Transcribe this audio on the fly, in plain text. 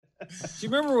you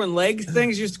remember when leg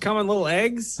things used to come in little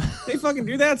eggs? They fucking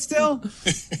do that still?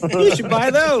 You should buy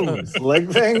those. Leg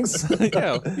things?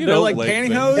 Yeah, They're like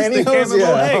pantyhose. They came in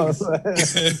little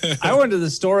eggs. I went to the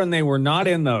store and they were not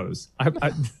in those.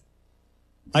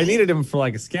 I needed them for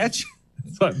like a sketch,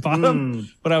 so I bought them.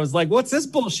 But I was like, "What's this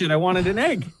bullshit? I wanted an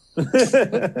egg."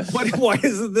 Why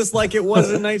isn't this like it was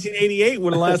in 1988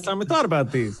 when the last time I thought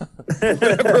about these?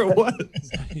 Whatever it was.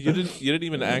 You didn't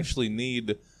even actually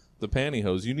need the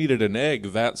pantyhose. You needed an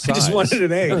egg that size. I just wanted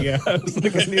an egg. Yeah, I was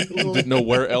like, I need a little... Didn't know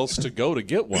where else to go to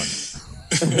get one.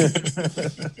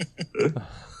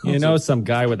 You know, some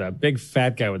guy with a big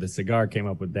fat guy with a cigar came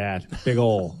up with that. Big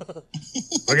ol'.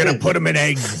 We're going to put them in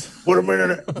eggs. Put them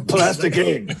in a plastic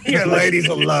egg. Yeah, ladies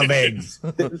will love eggs.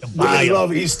 I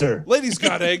love Easter. Ladies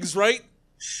got eggs, right?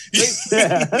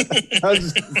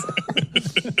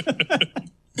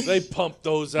 They pump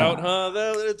those out, huh?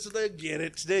 They get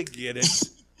it. They get it.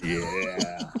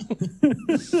 Yeah.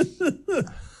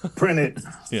 Print it.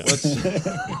 Yeah.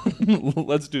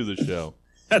 Let's do the show.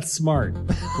 That's smart.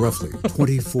 Roughly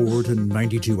 24 to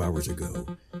 92 hours ago,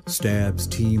 Stab's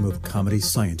team of comedy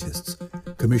scientists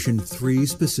commissioned 3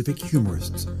 specific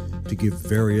humorists to give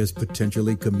various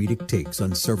potentially comedic takes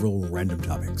on several random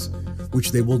topics,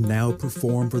 which they will now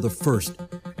perform for the first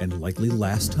and likely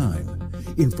last time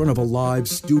in front of a live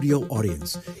studio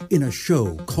audience in a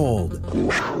show called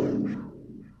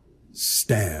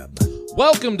Stab.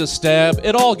 Welcome to Stab.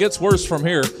 It all gets worse from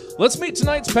here. Let's meet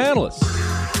tonight's panelists.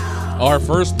 Our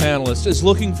first panelist is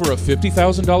looking for a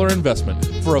 $50,000 investment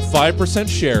for a 5%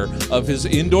 share of his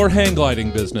indoor hang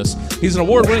gliding business. He's an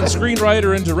award-winning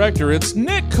screenwriter and director. It's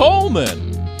Nick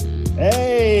Coleman.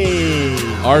 Hey!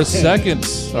 Our second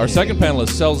panelist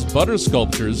sells butter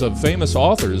sculptures of famous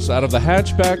authors out of the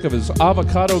hatchback of his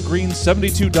avocado green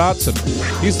 72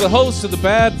 Datsun. He's the host of the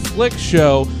Bad Flick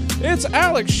Show. It's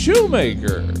Alex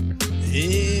Shoemaker.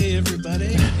 Hey,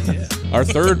 everybody. Yeah. Our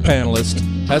third panelist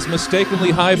has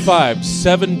mistakenly high-fived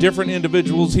 7 different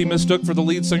individuals he mistook for the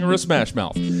lead singer of Smash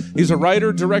Mouth. He's a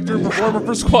writer, director, and performer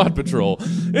for Squad Patrol.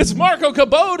 It's Marco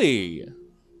Caboti.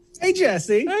 Hey,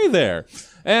 Jesse. Hey there.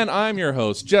 And I'm your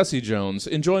host, Jesse Jones.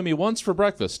 Enjoy me once for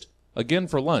breakfast, again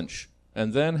for lunch,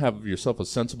 and then have yourself a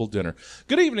sensible dinner.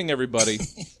 Good evening, everybody.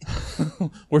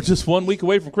 We're just 1 week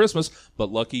away from Christmas,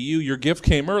 but lucky you, your gift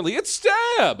came early. It's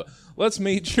Stab! Let's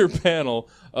meet your panel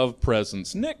of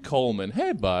presents. Nick Coleman.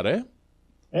 Hey, buddy.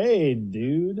 Hey,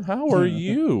 dude. How are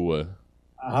you?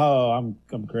 Oh, I'm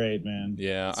great, man.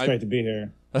 Yeah, it's great to be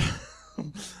here.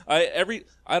 I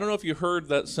don't know if you heard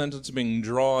that sentence being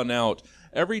drawn out.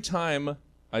 Every time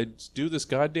I do this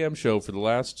goddamn show for the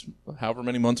last however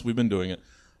many months we've been doing it,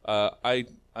 I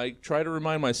try to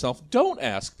remind myself, don't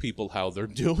ask people how they're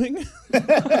doing.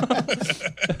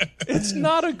 It's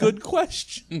not a good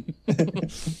question.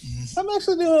 I'm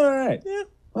actually doing all right. Yeah.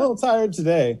 A little tired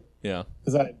today. Yeah.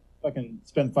 Because I fucking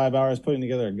spent 5 hours putting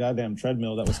together a goddamn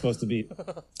treadmill that was supposed to be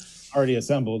already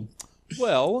assembled.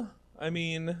 Well, I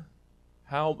mean,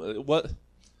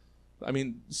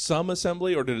 some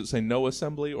assembly, or did it say no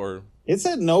assembly, or? It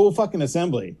said no fucking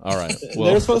assembly. All right. Well,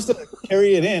 they're supposed to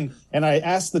carry it in, and I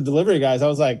asked the delivery guys, I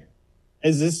was like,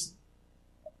 this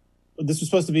was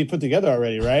supposed to be put together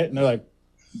already, right? And they're like,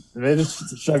 they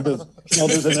just shrug their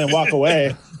shoulders and then walk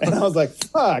away. And I was like,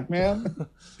 fuck, man.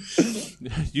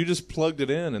 You just plugged it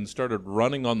in and started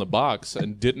running on the box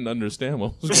and didn't understand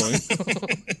what was going on.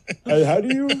 Hey, how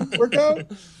do you work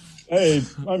out? Hey,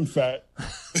 I'm fat.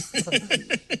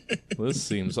 This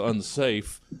seems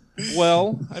unsafe.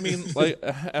 Well, I mean, like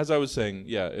as I was saying,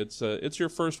 yeah, it's your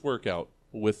first workout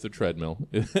with the treadmill.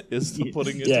 Is the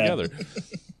putting it together.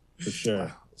 For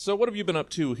sure. So what have you been up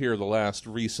to here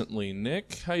recently,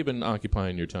 Nick? How you been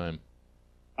occupying your time?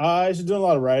 I just doing a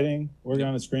lot of writing, working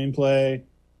on a screenplay,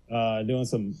 doing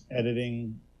some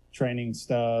editing, training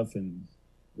stuff, and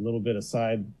a little bit of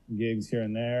side gigs here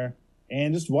and there.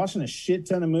 And just watching a shit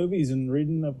ton of movies and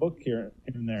reading a book here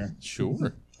and there.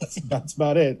 Sure. That's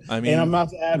about it. I mean, and I'm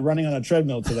about to add running on a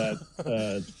treadmill to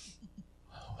that.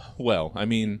 Well, I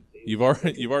mean, you've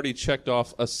already checked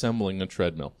off assembling a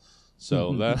treadmill,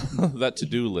 so that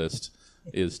to-do list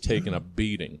is taking a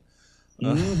beating.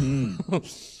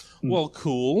 Well,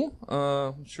 cool.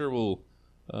 I'm sure we'll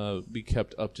be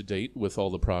kept up to date with all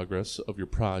the progress of your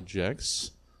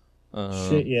projects.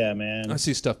 Shit, yeah, man. I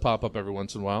see stuff pop up every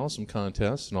once in a while, some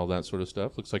contests and all that sort of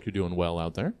stuff. Looks like you're doing well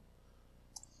out there.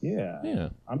 Yeah.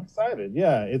 I'm excited.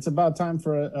 Yeah, it's about time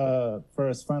for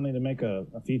us finally to make a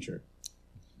feature.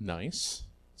 Nice.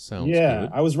 Sounds good. good.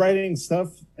 I was writing stuff,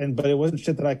 but it wasn't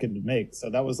shit that I could make, so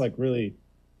that was like really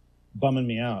bumming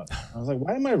me out. I was like,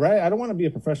 why am I writing? I don't want to be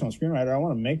a professional screenwriter. I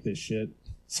want to make this shit.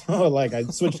 So like I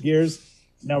switched gears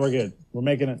No, we're good. We're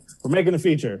making a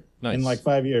feature Nice. in like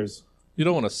 5 years. You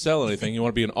don't want to sell anything. You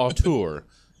want to be an auteur.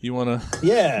 You want to,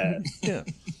 Yeah. yeah,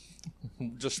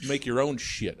 just make your own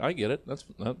shit. I get it.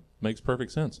 That makes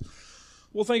perfect sense.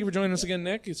 Well, thank you for joining us again,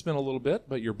 Nick. It's been a little bit,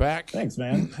 but you're back. Thanks,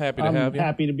 man. Happy to have you.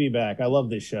 Happy to be back. I love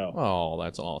this show. Oh,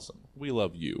 that's awesome. We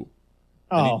love you.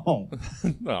 Oh,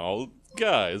 Oh,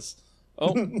 guys.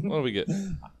 Oh, what do we get?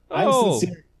 I'm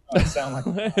sincere. I sound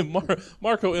like Hey,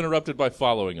 Marco interrupted by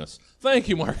following us. Thank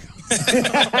you, Marco.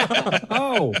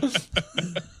 Oh,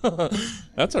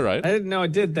 That's all right. I didn't know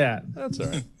it did that. That's all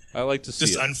right. I like to see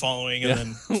Just it. unfollowing and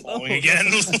then following again.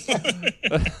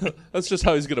 That's just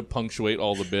how he's going to punctuate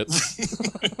all the bits.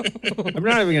 I'm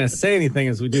not even going to say anything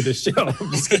as we do this show.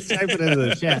 I'm just going to type it into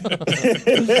the chat.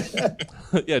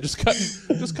 Yeah,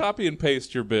 just copy and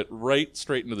paste your bit right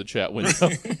straight into the chat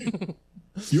window.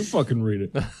 You fucking read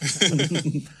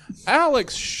it.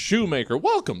 Alex Shoemaker,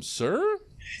 welcome, sir.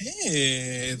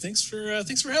 Hey, thanks for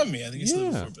having me. I think it's Yeah.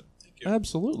 before, but thank you.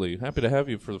 Absolutely. Happy to have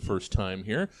you for the first time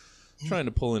here. Trying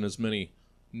to pull in as many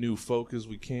new folk as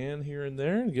we can here and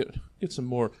there and get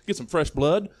some fresh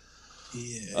blood.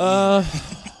 Yeah.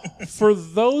 For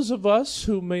those of us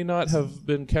who may not have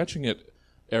been catching it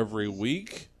every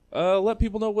week, let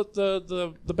people know what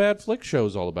the Bad Flick show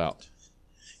is all about.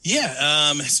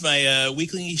 Yeah, it's my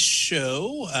weekly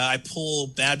show. I pull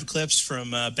bad clips from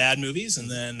bad movies and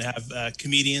then have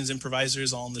comedians,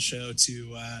 improvisers all on the show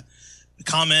to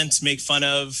comment, make fun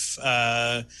of,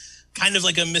 kind of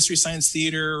like a Mystery Science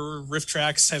Theater riff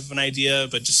tracks type of an idea,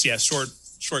 but just, short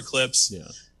clips. Yeah.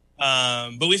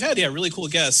 But we've had, really cool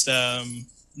guests.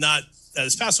 Not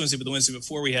this past Wednesday, but the Wednesday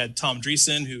before, we had Tom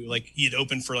Dreesen, who he had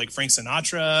opened for Frank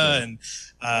Sinatra, and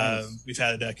we've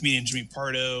had comedian Jimmy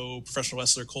Pardo, professional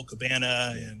wrestler Colt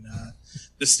Cabana, and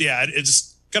it's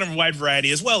just kind of a wide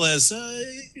variety, as well as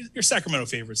your Sacramento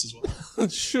favorites as well.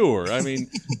 Sure. I mean,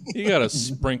 you got to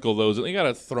sprinkle those. You got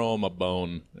to throw them a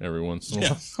bone every once in a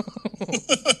while.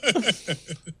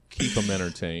 Keep them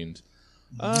entertained.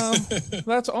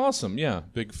 That's awesome. Yeah,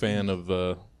 big fan of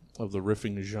the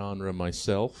riffing genre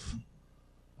myself.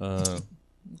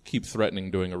 Keep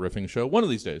threatening doing a riffing show one of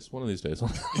these days.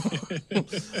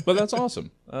 But that's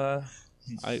awesome. I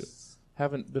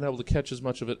haven't been able to catch as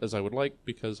much of it as I would like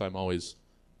because I'm always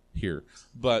here.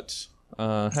 But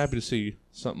happy to see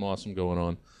something awesome going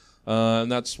on.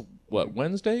 And that's what,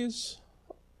 Wednesdays?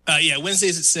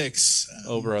 Wednesdays at 6.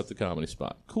 Over at the Comedy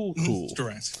Spot. Cool.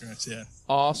 Correct, yeah.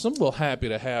 Awesome. Well, happy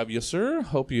to have you, sir.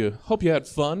 Hope you had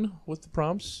fun with the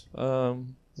prompts.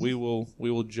 We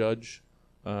will judge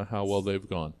how well they've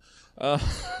gone.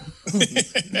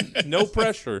 No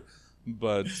pressure,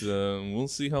 but we'll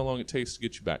see how long it takes to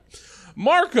get you back.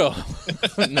 Marco!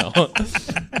 No.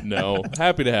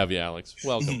 Happy to have you, Alex.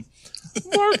 Welcome.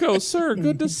 Marco, sir,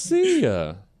 good to see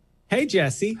you. Hey,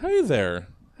 Jesse. Hey there.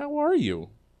 How are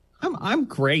you? I'm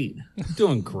great. I'm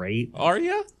doing great. Are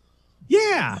you?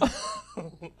 Yeah.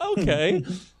 Okay.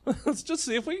 Let's just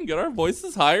see if we can get our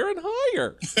voices higher and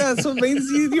higher. That's what means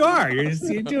you are.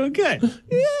 You're doing good.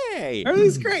 Yay!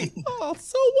 Everything's great. Oh,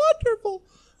 so wonderful.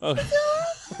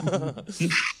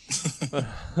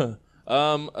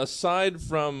 Aside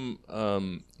from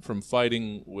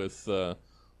fighting with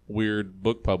weird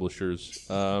book publishers,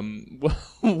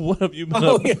 what have you been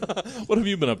what have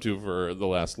you been up to for the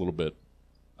last little bit?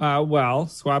 Well,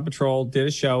 Squad Patrol did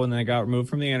a show and then I got removed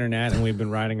from the internet, and we've been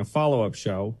writing a follow-up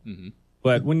show. Mm-hmm.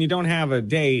 But when you don't have a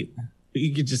date,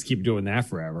 you could just keep doing that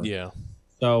forever. Yeah.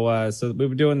 So we've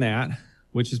been doing that,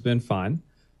 which has been fun.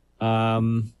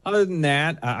 Other than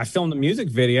that, I filmed a music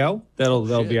video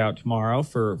that'll be out tomorrow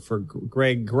for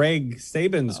Greg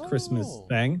Saban's Christmas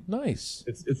thing. Nice.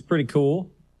 It's pretty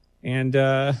cool, and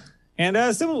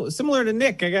similar to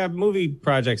Nick, I got movie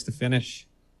projects to finish.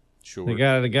 Sure.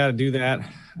 I gotta do that.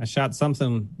 I shot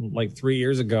something like 3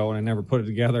 years ago and I never put it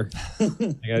together. I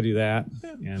gotta do that,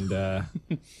 and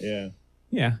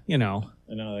yeah, you know.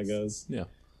 I know how that goes. Yeah.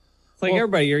 It's like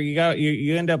everybody,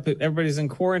 you end up, everybody's in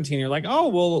quarantine. You're like, oh,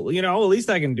 well, at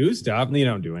least I can do stuff. And you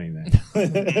don't do anything.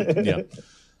 Yeah.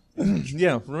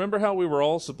 Yeah. Remember how we were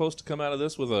all supposed to come out of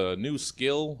this with a new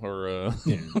skill or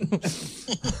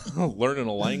learning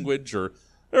a language, or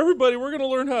everybody, we're going to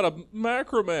learn how to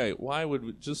macrame. Why would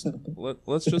we just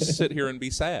let's just sit here and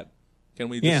be sad? Can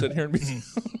we just sit here and be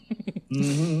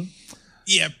Mm-hmm.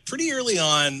 Yeah, pretty early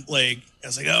on, I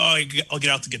was like, I'll get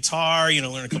out the guitar,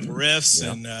 learn a couple riffs,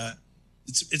 and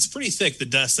it's pretty thick, the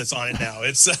dust that's on it now.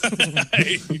 It's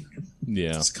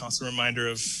it's a constant reminder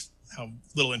of how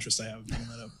little interest I have in picking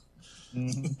that up.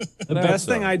 The best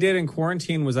thing I did in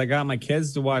quarantine was I got my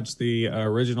kids to watch the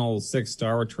original 6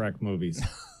 Star Trek movies.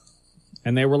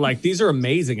 And they were like, "These are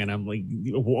amazing," and I'm like,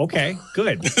 "Okay,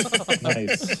 good."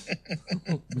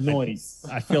 Nice.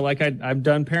 I feel like I'm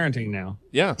done parenting now.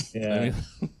 Yeah. Yeah.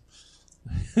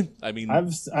 I mean,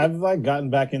 I've like gotten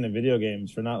back into video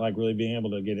games for not like really being able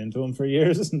to get into them for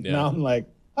years. And Yeah. now I'm like,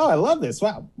 oh, I love this.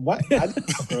 Wow. Why I didn't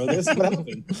throw this? What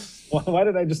happened? Why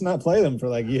did I just not play them for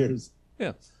like years?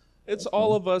 yeah. It's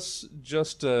all of us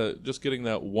just getting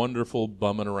that wonderful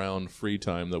bumming around free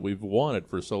time that we've wanted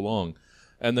for so long.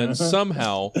 And then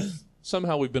somehow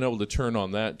we've been able to turn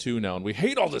on that too now, and we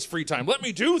hate all this free time. Let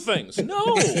me do things.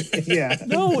 No, Yeah.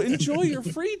 no, enjoy your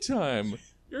free time.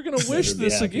 You're gonna wish be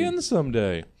this happy. again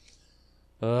someday.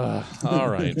 All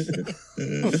right,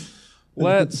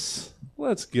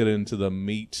 let's get into the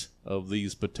meat of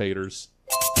these potatoes.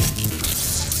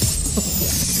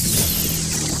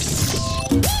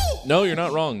 No, you're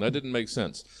not wrong. That didn't make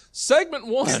sense. Segment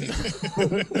 1.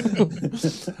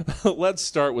 Let's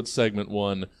start with segment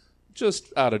 1,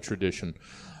 just out of tradition.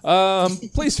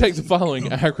 Please take the following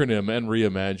acronym and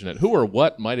reimagine it. Who or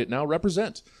what might it now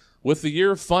represent? With the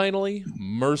year finally,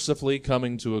 mercifully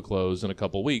coming to a close in a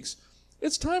couple weeks,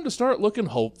 it's time to start looking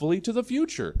hopefully to the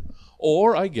future.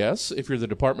 Or, I guess, if you're the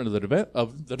Department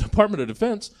of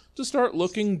Defense, to start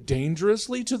looking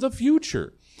dangerously to the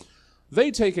future. They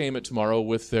take aim at tomorrow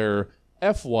with their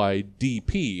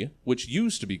FYDP, which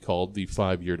used to be called the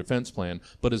 5-Year Defense Plan,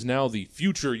 but is now the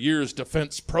Future Years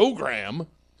Defense Program,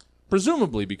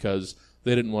 presumably because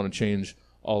they didn't want to change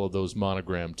all of those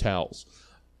monogram towels.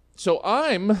 So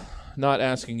I'm not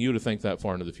asking you to think that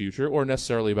far into the future, or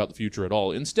necessarily about the future at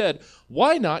all. Instead,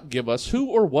 why not give us who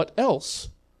or what else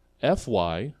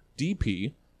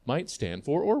FYDP might stand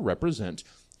for or represent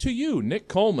to you, Nick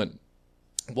Coleman?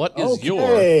 What is what's your,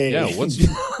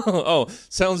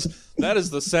 that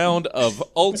is the sound of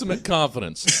ultimate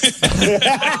confidence.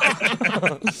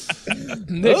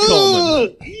 Nick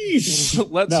Coleman.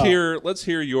 Let's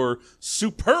hear your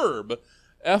superb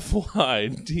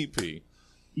FYDP.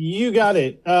 You got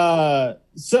it.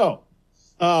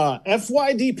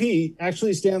 FYDP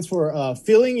actually stands for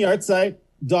Feeling Yahrzeit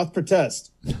doth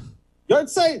protest.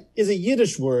 Yahrzeit is a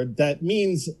Yiddish word that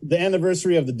means the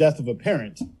anniversary of the death of a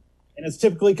parent. And it's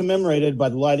typically commemorated by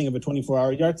the lighting of a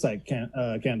 24-hour Yahrzeit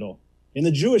candle. In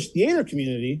the Jewish theater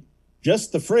community,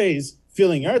 just the phrase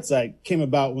 "feeling Yahrzeit" came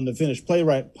about when the Finnish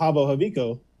playwright Paavo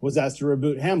Havikko was asked to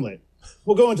reboot Hamlet.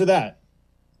 We'll go into that.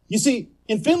 You see,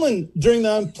 in Finland, during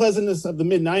the unpleasantness of the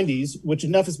mid-'90s, which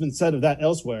enough has been said of that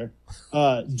elsewhere,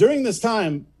 during this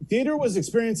time, theater was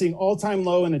experiencing all-time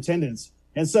low in attendance.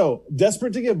 And so,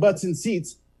 desperate to get butts in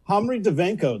seats, Hamri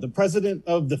Devenko, the president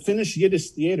of the Finnish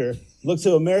Yiddish Theater, looked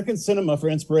to American cinema for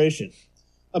inspiration.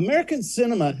 American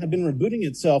cinema had been rebooting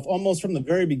itself almost from the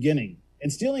very beginning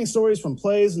and stealing stories from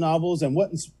plays, novels, and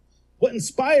what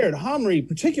inspired Hamri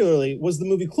particularly was the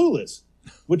movie Clueless,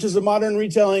 which is a modern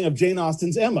retelling of Jane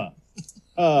Austen's Emma.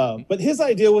 But his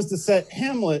idea was to set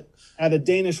Hamlet at a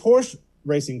Danish horse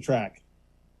racing track.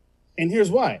 And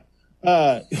here's why.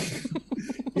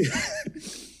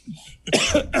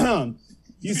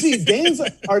 You see, Danes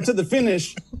are to the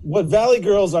Finnish what Valley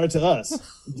girls are to us,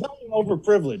 young and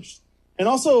overprivileged. And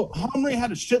also, Hamri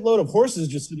had a shitload of horses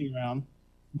just sitting around,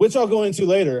 which I'll go into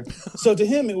later. So to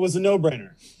him, it was a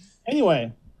no-brainer.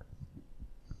 Anyway,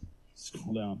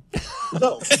 scroll down.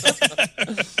 So,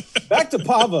 back to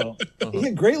Paavo. He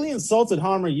had greatly insulted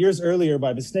Hamri years earlier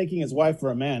by mistaking his wife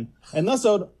for a man, and thus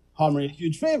owed Hamri a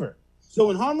huge favor. So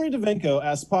when Hamri Devenko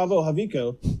asked Paavo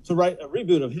Havikko to write a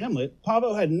reboot of Hamlet,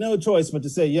 Paavo had no choice but to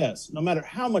say yes, no matter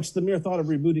how much the mere thought of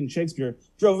rebooting Shakespeare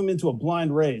drove him into a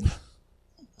blind rage.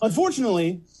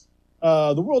 Unfortunately,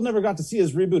 the world never got to see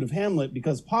his reboot of Hamlet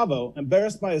because Paavo,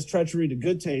 embarrassed by his treachery to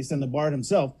good taste and the bard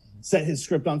himself, set his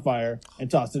script on fire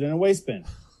and tossed it in a waste bin.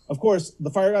 Of course, the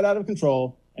fire got out of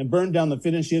control and burned down the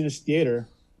Finnish Yiddish Theater,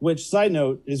 which, side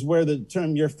note, is where the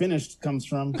term "you're finished" comes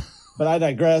from, but I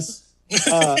digress.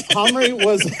 Hamri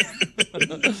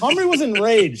was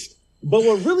enraged, but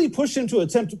what really pushed him to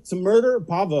attempt to murder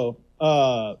Paavo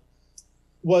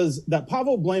was that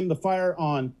Paavo blamed the fire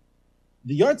on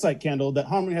the Yahrzeit candle that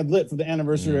Hamri had lit for the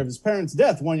anniversary of his parents'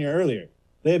 death 1 year earlier.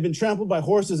 They had been trampled by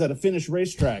horses at a Finnish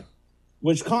racetrack,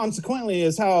 which consequently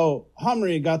is how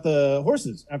Hamri got the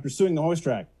horses after suing the horse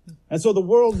track. And so the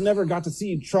world never got to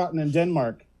see Trotten in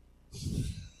Denmark.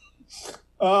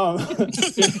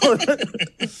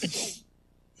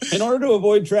 In order to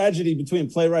avoid tragedy between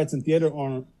playwrights and theater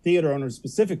owners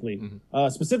specifically,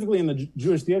 specifically in the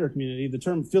Jewish theater community, the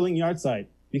term "feeling Yahrzeit"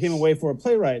 became a way for a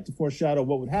playwright to foreshadow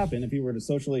what would happen if he were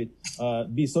to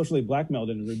be socially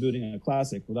blackmailed into rebooting a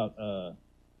classic without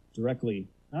directly.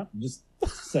 Just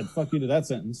said fuck you to that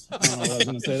sentence. I don't know what I was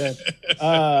going to say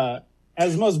there.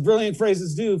 As most brilliant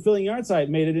phrases do, Filling Yardsight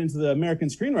made it into the American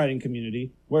screenwriting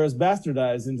community, whereas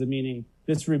bastardized into meaning,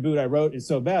 this reboot I wrote is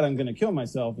so bad I'm going to kill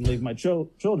myself and leave my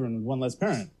children with one less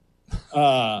parent.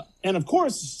 And of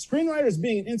course, screenwriters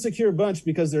being an insecure bunch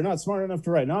because they're not smart enough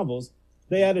to write novels,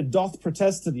 they added doth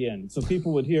protest to the end, so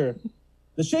people would hear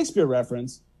the Shakespeare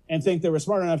reference and think they were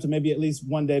smart enough to maybe at least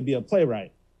one day be a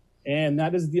playwright. And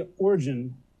that is the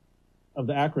origin of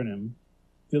the acronym,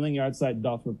 Filling Yardsight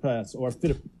doth protest, or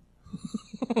FIT.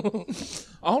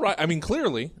 All right. I mean,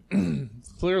 clearly,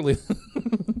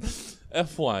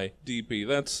 FYDP.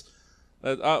 That's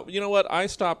you know what? I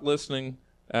stopped listening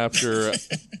after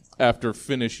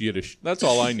Finnish Yiddish. That's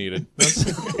all I needed.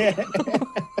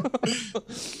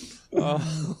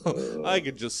 I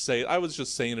could just say it. I was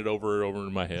just saying it over and over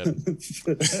in my head.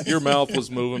 Your mouth was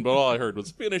moving, but all I heard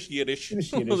was Finnish Yiddish.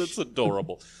 Finnish Yiddish. That's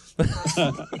adorable.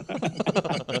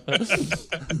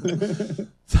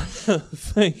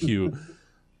 Thank you,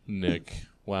 Nick.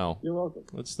 Wow. You're welcome.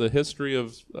 That's the history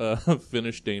of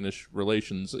Finnish-Danish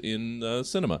relations in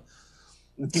cinema.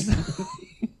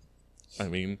 I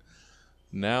mean,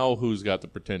 now who's got the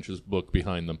pretentious book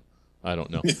behind them? I don't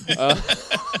know.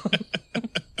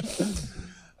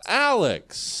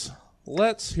 Alex,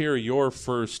 let's hear your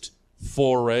first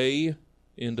foray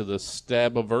into the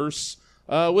Stabiverse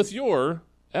with your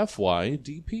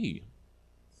FYDP.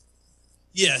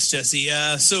 Yes, Jesse.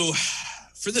 So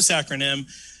for this acronym,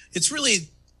 it's really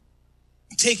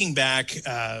taking back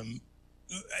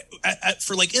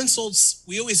for like insults.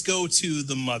 We always go to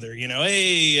the mother,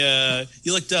 hey,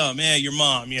 you look dumb. Yeah, your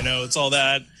mom, it's all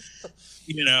that,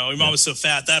 your mom was so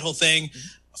fat, that whole thing.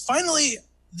 Finally,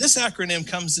 this acronym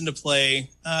comes into play,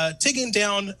 taking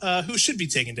down who should be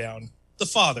taken down. The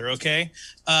father, okay?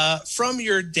 From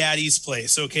your daddy's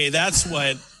place, okay? That's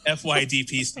what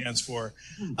FYDP stands for.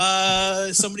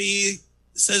 Somebody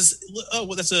says, oh,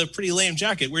 well, that's a pretty lame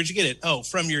jacket. Where'd you get it? Oh,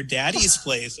 from your daddy's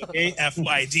place, okay?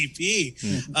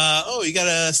 FYDP. Oh, you got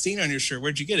a stain on your shirt.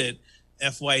 Where'd you get it?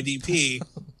 FYDP.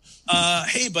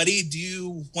 Hey, buddy, do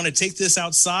you want to take this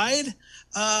outside?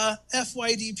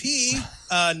 FYDP,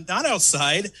 not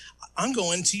outside. I'm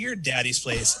going to your daddy's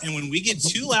place. And when we get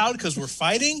too loud because we're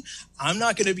fighting, I'm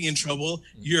not going to be in trouble.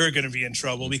 You're going to be in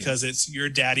trouble because it's your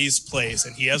daddy's place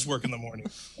and he has work in the morning.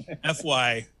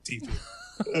 FYDP.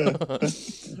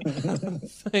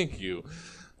 Thank you,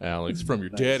 Alex. From your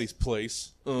daddy's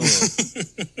place.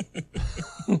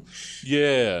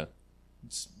 Yeah.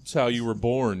 It's how you were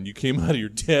born. You came out of your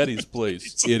daddy's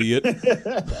place, idiot. I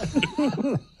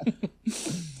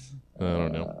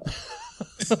don't know.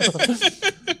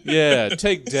 Yeah,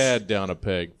 take dad down a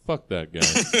peg. Fuck that guy.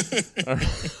 All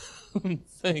right.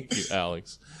 Thank you,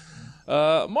 Alex.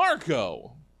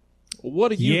 Marco, what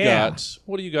do you got?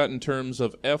 What do you got in terms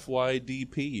of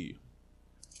FYDP?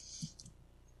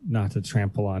 Not to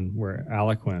trample on where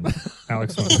Alex went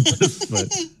with this, but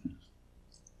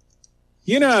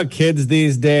kids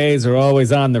these days are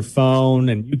always on their phone,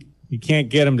 and you can't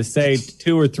get them to say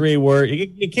 2 or 3 words.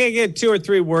 You can't get 2 or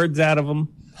 3 words out of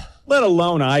them, let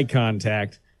alone eye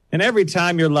contact. And every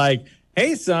time you're like,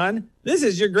 hey, son, this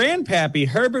is your grandpappy,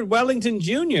 Herbert Wellington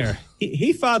Jr.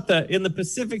 He fought in the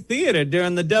Pacific Theater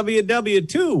during the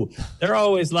WW2. They're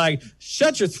always like,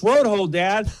 shut your throat hole,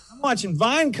 Dad. I'm watching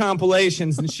Vine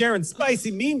compilations and sharing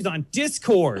spicy memes on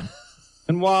Discord.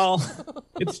 And while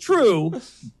it's true,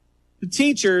 the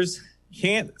teachers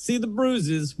can't see the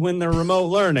bruises when they're remote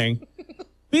learning,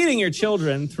 feeding your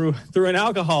children through an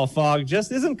alcohol fog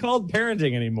just isn't called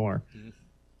parenting anymore.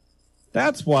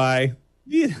 That's why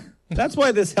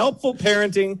this helpful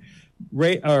parenting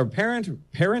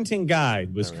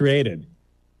guide was created,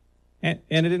 and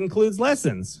it includes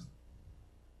lessons.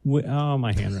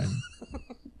 My handwriting,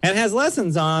 and has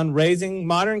lessons on raising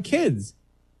modern kids.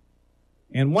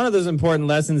 And one of those important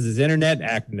lessons is internet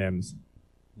acronyms.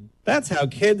 That's how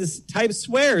kids type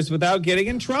swears without getting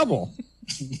in trouble.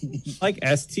 Like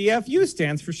STFU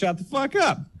stands for shut the fuck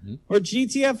up. Or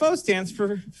GTFO stands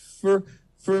for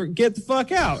get the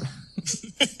fuck out.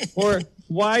 Or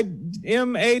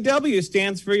YMAW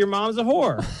stands for your mom's a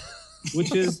whore,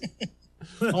 which is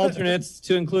alternates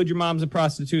to include your mom's a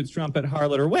prostitute, strumpet,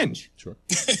 harlot, or wench. Sure.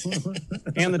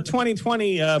 And the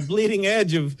 2020 bleeding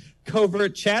edge of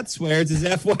covert chat swears is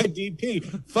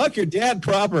FYDP. Fuck your dad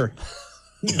proper.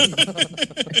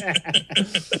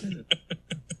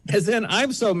 As in,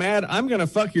 I'm so mad, I'm going to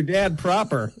fuck your dad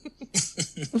proper.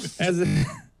 As in,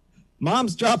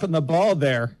 mom's dropping the ball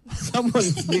there. Someone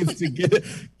needs to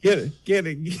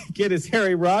get his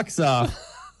hairy rocks off.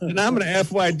 And I'm going to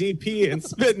FYDP and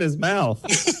spit in his mouth.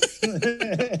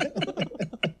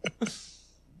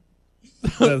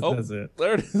 That's it.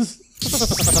 There it is.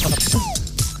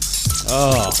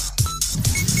 Oh.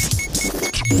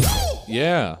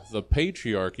 Yeah, the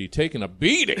patriarchy taking a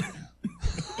beating.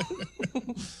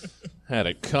 Had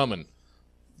it coming.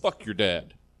 Fuck your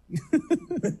dad.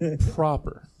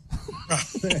 Proper.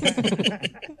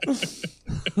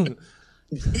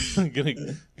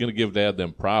 gonna give dad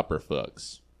them proper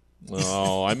fucks.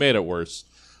 Oh, I made it worse.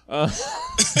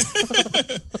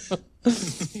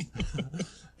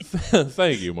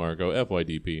 Thank you, Marco.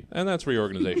 FYDP. And that's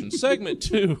reorganization. Segment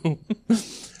 2.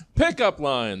 Pickup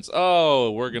lines.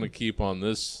 Oh, we're going to keep on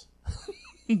this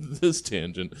this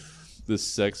tangent. This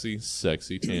sexy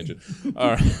tangent.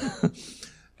 All right.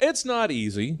 It's not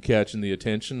easy catching the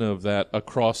attention of that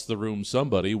across-the-room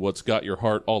somebody what's got your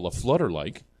heart all aflutter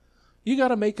like. You got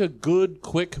to make a good,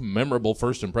 quick, memorable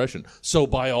first impression. So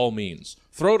by all means,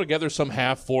 throw together some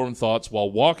half-formed thoughts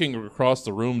while walking across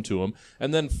the room to them,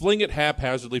 and then fling it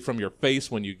haphazardly from your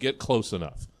face when you get close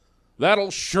enough.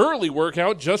 That'll surely work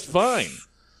out just fine.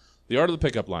 The art of the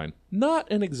pickup line.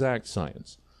 Not an exact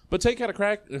science, but take a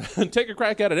crack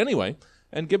at it anyway,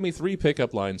 and give me 3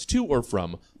 pickup lines to or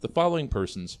from the following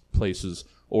persons, places,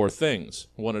 or things.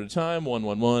 One at a time,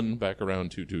 111, back around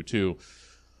 222.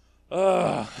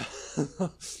 All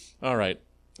right.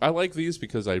 I like these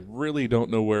because I really don't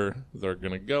know where they're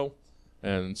going to go,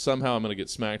 and somehow I'm going to get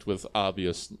smacked with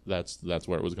obvious that's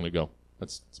where it was going to go.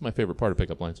 That's my favorite part of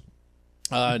pickup lines.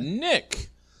 Nick,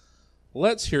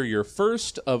 let's hear your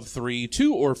first of 3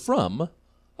 to or from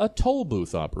a toll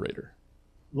booth operator.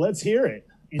 Let's hear it.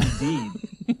 Indeed.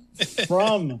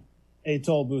 From a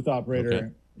toll booth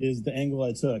operator is the angle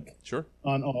I took. Sure.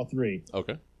 On all 3.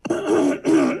 Okay.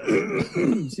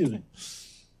 Excuse me.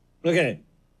 Okay.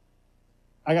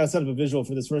 I got to set up a visual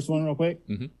for this first one real quick.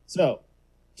 Mm-hmm. So,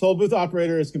 toll booth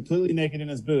operator is completely naked in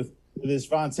his booth with his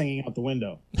fonts hanging out the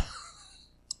window.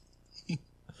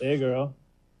 Hey, girl.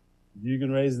 If you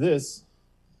can raise this,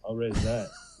 I'll raise that.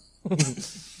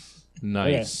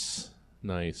 Nice. Okay.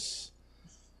 Nice.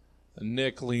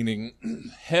 Nick leaning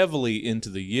heavily into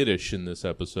the Yiddish in this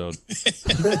episode.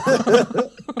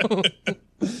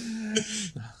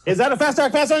 Is that a fast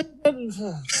track pass? Is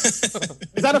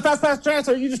that a fast pass track?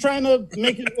 Or are you just trying to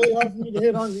make it really hard for me to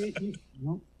hit on you?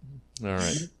 No. All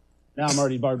right. Now I'm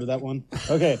already barred with that one.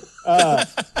 Okay. All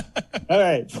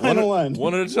right. Final one.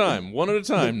 One at a time. One at a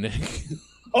time, Nick.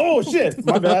 Oh, shit.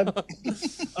 My bad.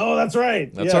 Oh, that's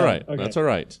right. That's all right. Okay. That's all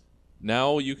right.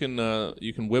 Now you can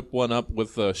whip one up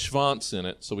with Schwanz in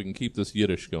it so we can keep this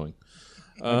Yiddish going.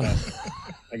 I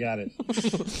got it.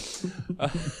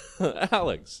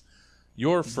 Alex,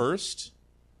 your first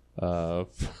to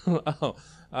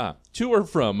or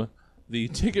from the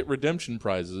ticket redemption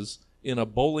prizes in a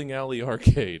bowling alley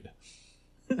arcade.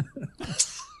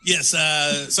 Yes,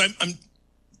 so I'm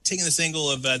taking this angle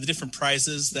of the different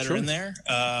prizes that are in there.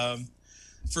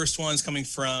 First one's coming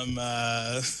from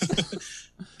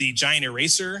the giant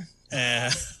eraser.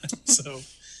 So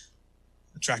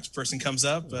attractive person comes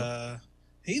up.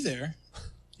 Hey there.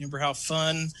 You remember how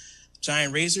fun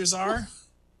giant razors are?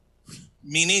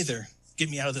 Me neither.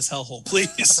 Get me out of this hellhole,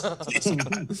 please. Please,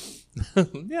 God.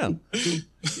 Yeah.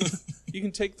 You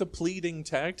can take the pleading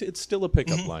tact. It's still a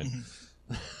pickup line.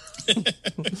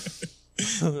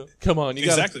 Come on, you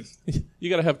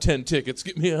gotta have 10 tickets.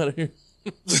 Get me out of here.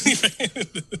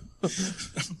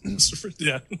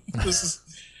 Yeah, this is.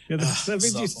 Yeah, that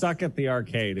means you suck at the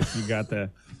arcade if you got the.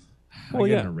 Well,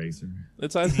 yeah, eraser.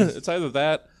 It's either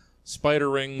that, spider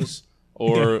rings,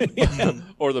 or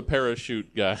or the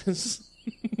parachute guys.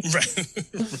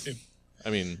 Right. I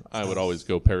mean, I would always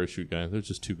go parachute guys. They're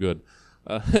just too good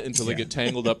until they get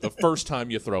tangled up the first time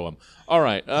you throw them. All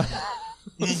right,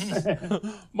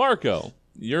 Marco,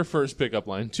 your first pickup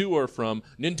line to or from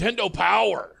Nintendo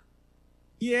Power.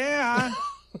 Yeah.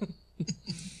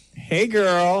 Hey,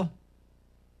 girl.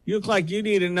 You look like you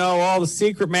need to know all the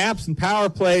secret maps and power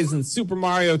plays in Super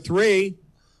Mario 3.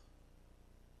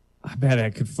 I bet I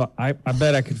could. I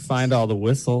bet I could find all the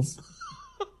whistles.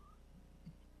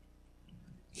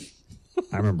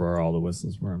 I remember where all the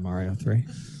whistles were in Mario 3.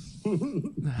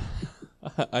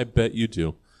 I bet you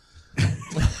do.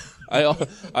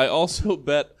 I also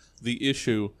bet the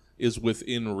issue is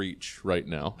within reach right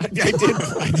now. I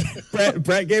did.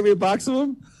 Brett gave me a box of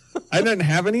them. I didn't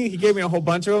have any. He gave me a whole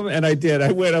bunch of them, and I did.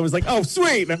 I went. I was like, "Oh,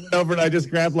 sweet!" And I went over and I just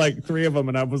grabbed like 3 of them,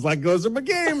 and I was like, "Those are my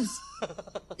games."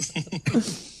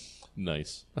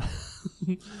 Nice.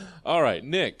 All right,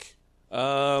 Nick.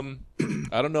 I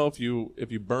don't know if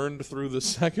you burned through the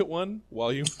second one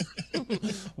while you.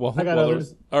 I got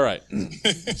others. All right.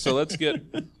 So let's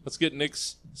get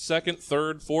Nick's second,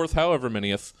 third, fourth, however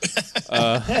manyth,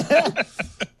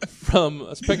 from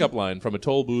a pickup line from a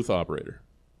toll booth operator.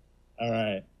 All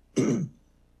right.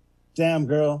 Damn,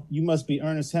 girl, you must be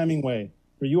Ernest Hemingway,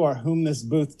 for you are whom this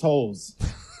booth tolls.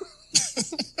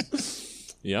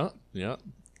 Yeah.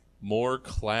 More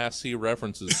classy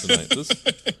references tonight.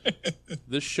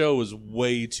 This show is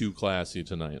way too classy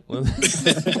tonight. All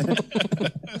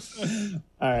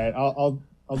right, I'll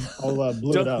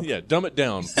blue it up. Yeah, dumb it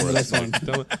down for us.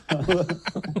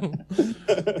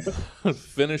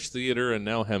 Finish theater and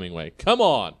now Hemingway. Come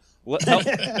on,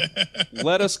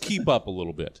 let us keep up a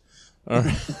little bit. All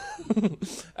right,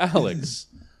 Alex.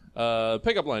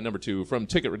 Pickup line number 2 from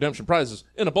Ticket Redemption Prizes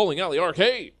in a Bowling Alley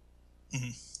Arcade.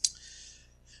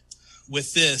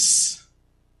 With this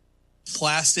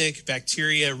plastic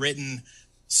bacteria-written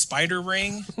spider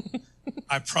ring,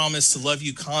 I promise to love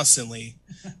you constantly,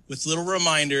 with little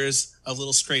reminders of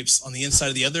little scrapes on the inside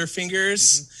of the other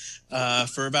fingers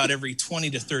for about every 20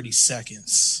 to 30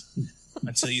 seconds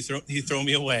until you throw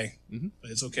me away.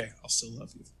 But it's okay. I'll still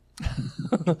love you.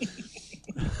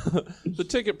 The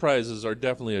ticket prizes are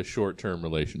definitely a short-term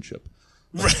relationship.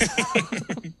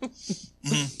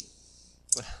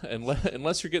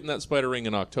 Unless you're getting that spider ring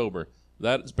in October,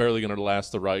 that is barely going to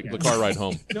last the car ride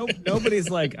home. Nobody's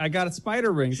like, I got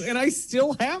spider rings, and I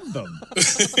still have them.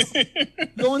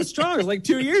 Going strong. It was like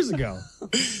 2 years ago.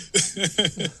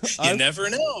 You never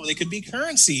know. They could be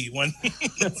currency.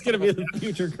 That's going to be the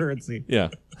future currency. Yeah.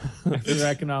 After the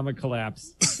economic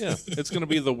collapse. Yeah. It's going to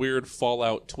be the weird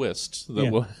Fallout twist that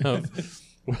we'll have.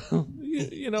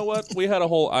 You know what? We had a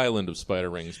whole island of spider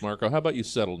rings, Marco. How about you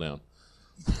settle down?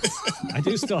 I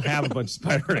do still have a bunch of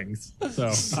spider rings,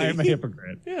 so I am a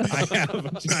hypocrite. Yeah. I have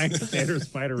a giant container of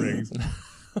spider rings.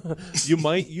 You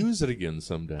might use it again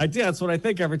someday. I did. That's what I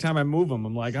think every time I move them.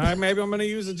 I'm like, maybe I'm going to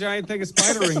use a giant thing of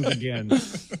spider rings again.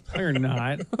 You're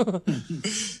not.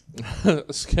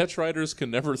 Sketch writers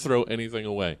can never throw anything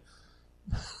away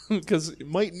because you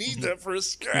might need that for a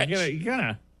sketch. You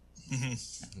gotta.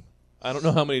 I don't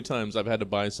know how many times I've had to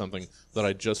buy something that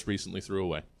I just recently threw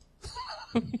away.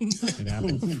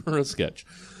 For a sketch.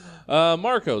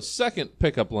 Marco's second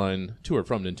pickup line to or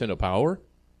from Nintendo Power.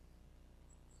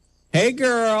 Hey,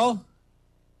 girl.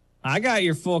 I got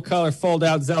your full color fold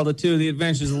out Zelda 2 The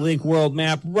Adventures of Link world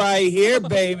map right here,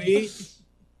 baby.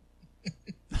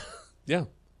 Yeah.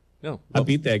 No. I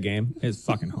beat that game. It's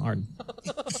fucking hard.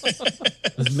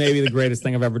 It was maybe the greatest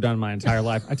thing I've ever done in my entire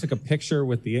life. I took a picture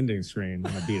with the ending screen and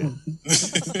I beat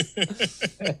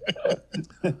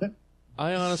it.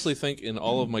 I honestly think in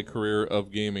all of my career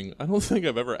of gaming, I don't think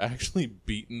I've ever actually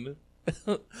beaten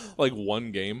like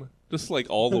one game. Just like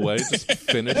all the way, just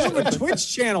finished. You have a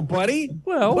Twitch channel, buddy.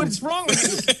 Well, what's wrong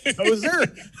with you,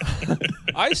 poser?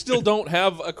 I still don't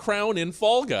have a crown in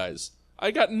Fall Guys.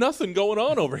 I got nothing going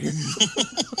on over here.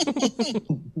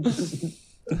 This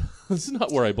is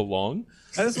not where I belong.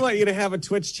 I just want you to have a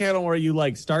Twitch channel where you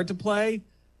like start to play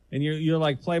and you're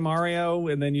like play Mario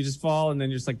and then you just fall and then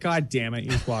you're just like, God damn it,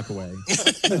 you just walk away.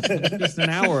 Just an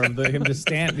hour of him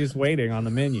just waiting on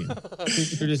the menu.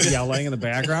 You're just yelling in the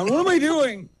background. What am I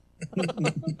doing?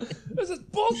 This is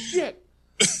bullshit.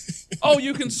 Oh,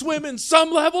 you can swim in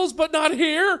some levels, but not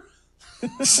here?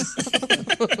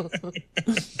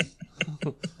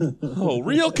 Oh,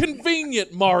 real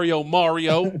convenient, Mario.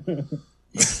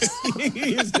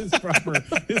 He used his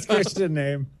Christian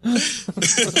name.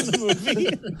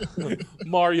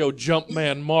 Mario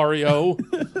Jumpman Mario.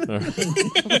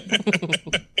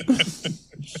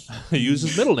 He used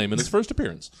his middle name in his first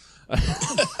appearance.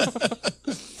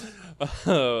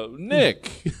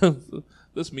 Nick,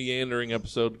 this meandering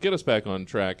episode, get us back on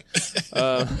track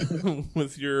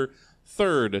with your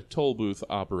third toll booth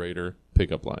operator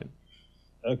pickup line.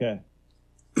 Okay.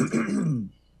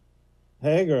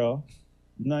 Hey, girl.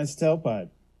 Nice tailpipe.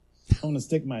 I'm going to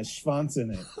stick my schwanz in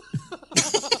it.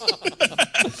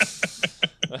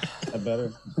 That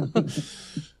better?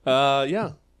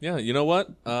 Yeah. You know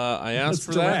what? I asked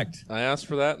for direct. that. I asked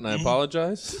for that, and I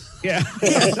apologize. Yeah.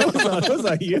 That was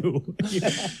not you.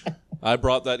 Yeah. I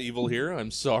brought that evil here.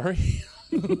 I'm sorry.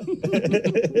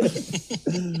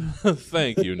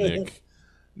 Thank you, Nick.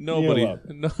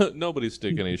 Nobody's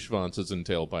sticking any schwanzes in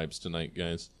tailpipes tonight,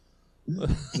 guys. No.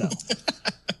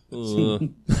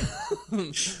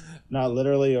 Not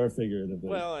literally or figuratively.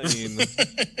 Well, I mean,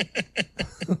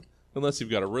 unless you've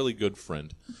got a really good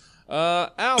friend.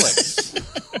 Alex.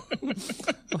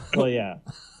 Well, yeah.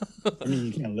 I mean,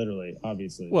 you can't literally,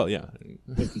 obviously. Well, yeah.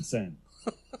 With consent.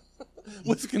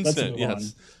 With consent,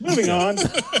 yes. Moving on.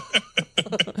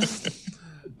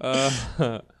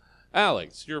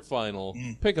 Alex, your final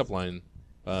pickup line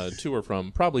to or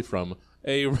from, probably from,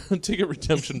 a ticket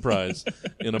redemption prize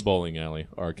in a bowling alley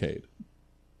arcade.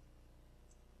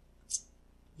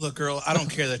 Look, girl, I don't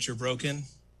care that you're broken.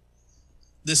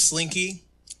 This slinky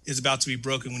is about to be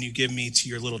broken when you give me to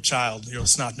your little child, your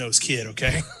snot-nosed kid,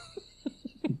 okay?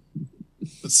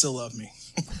 But still love me.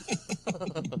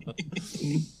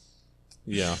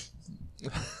 Yeah.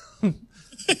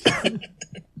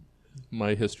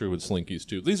 My history with Slinkies,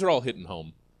 too. These are all hitting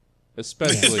home.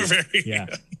 Especially. Yeah.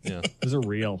 Yeah. Those are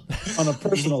real. On a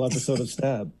personal episode of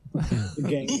Stab. The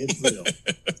gang, it's real.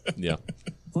 Yeah.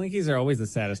 Slinkies are always the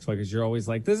saddest toy because you're always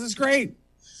like, this is great.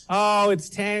 Oh, it's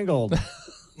tangled.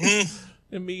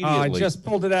 Immediately. Oh, I just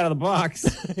pulled it out of the box.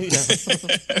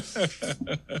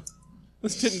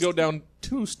 This didn't go down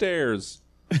 2 stairs.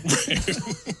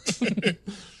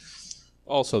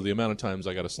 Also, the amount of times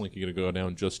I got a Slinky to go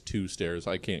down just 2 stairs,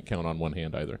 I can't count on one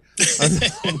hand either.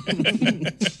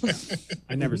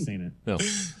 I've never seen it. No.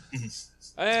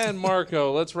 And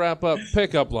Marco, let's wrap up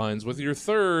pickup lines with your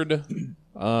third,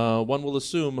 one will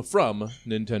assume, from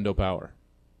Nintendo Power.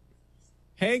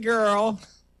 Hey, girl.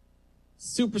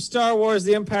 Super Star Wars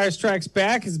The Empire Strikes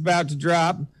Back is about to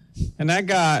drop, and I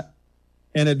got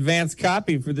an advanced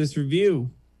copy for this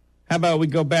review. How about we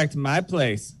go back to my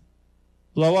place?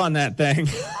 Blow on that thing.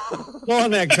 Blow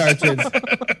on that cartridge.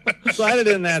 Slide it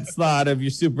in that slot of your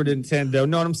Super Nintendo.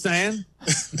 Know what I'm saying?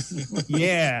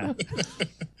 Yeah.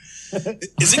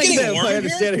 Is it getting warm My here?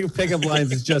 understanding of pickup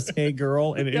lines is just, hey,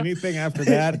 girl, and anything after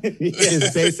that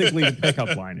is basically the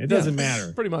pickup line. It doesn't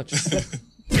matter. Pretty much.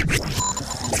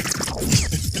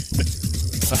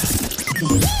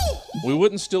 We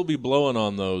wouldn't still be blowing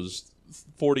on those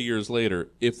 40 years later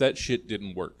if that shit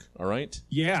didn't work, all right?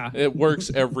 Yeah. It works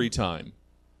every time.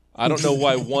 I don't know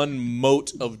why one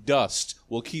mote of dust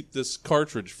will keep this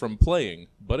cartridge from playing,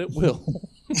 but it will.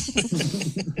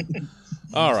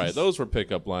 All right, those were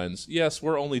pickup lines. Yes,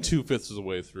 we're only 2/5 of the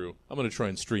way through. I'm going to try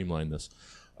and streamline this.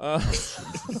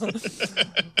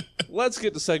 Let's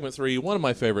get to segment 3, one of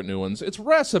my favorite new ones. It's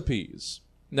recipes.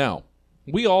 Now,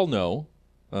 we all know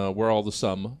we're all the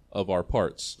sum of our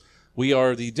parts. We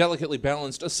are the delicately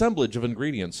balanced assemblage of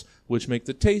ingredients which make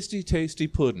the tasty, tasty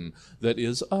pudding that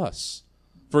is us.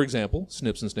 For example,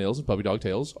 Snips and Snails and Puppy Dog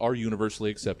Tails are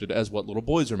universally accepted as what little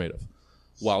boys are made of,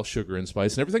 while sugar and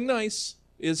spice and everything nice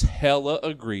is hella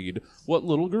agreed what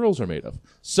little girls are made of.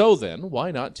 So then,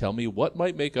 why not tell me what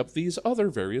might make up these other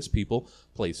various people,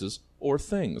 places, or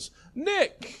things?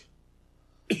 Nick!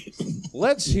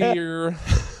 Let's hear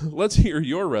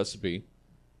your recipe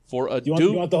for a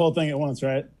You want the whole thing at once,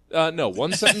 right? No,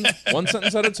 one sentence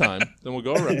at a time. Then we'll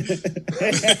go around.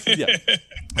 Yeah.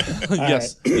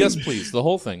 Yes, right. yes, please, the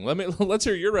whole thing. Let's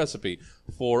hear your recipe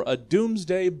for a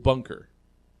doomsday bunker.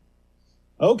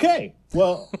 Okay.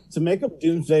 Well, to make a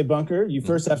doomsday bunker, you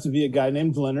first have to be a guy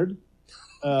named Leonard.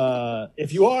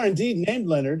 If you are indeed named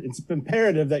Leonard, it's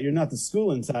imperative that you're not the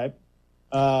schooling type.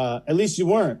 At least you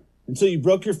weren't until you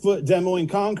broke your foot demoing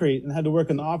concrete and had to work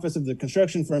in the office of the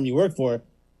construction firm you work for.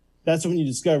 That's when you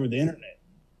discovered the internet.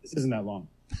 This isn't that long.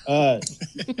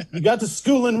 You got to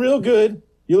schooling real good.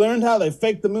 You learned how they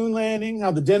faked the moon landing,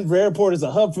 how the Denver airport is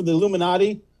a hub for the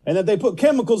Illuminati, and that they put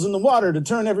chemicals in the water to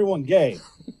turn everyone gay.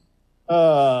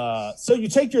 So you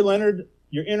take your Leonard,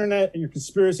 your internet, and your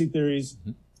conspiracy theories.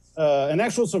 An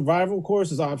actual survival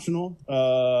course is optional.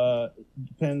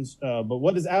 Depends. But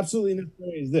what is absolutely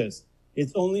necessary is this.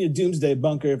 It's only a doomsday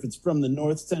bunker if it's from the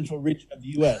north central region of the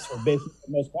U.S., where basically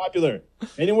the most popular.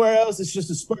 Anywhere else, it's just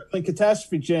a sparkling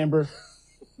catastrophe chamber.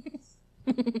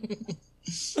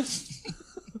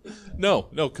 No,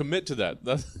 commit to that.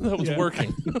 That was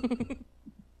working.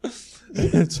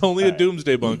 It's only a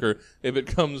doomsday bunker if it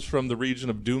comes from the region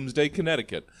of Doomsday,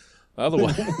 Connecticut.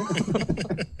 Otherwise,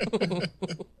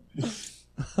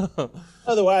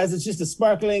 it's just a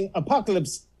sparkling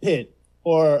apocalypse pit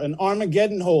or an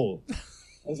Armageddon hole.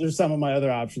 Those are some of my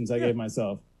other options I gave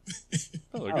myself.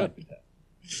 oh, they're good. Like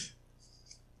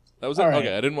That was it. All right.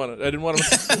 Okay, I didn't want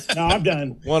to. No, I'm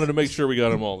done. Wanted to make sure we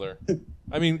got them all there.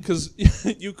 I mean, because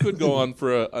you could go on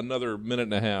for another minute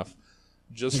and a half,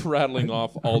 just rattling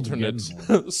off alternate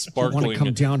sparkling. Want to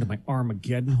come down to my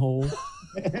Armageddon hole?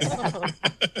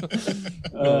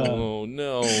 Oh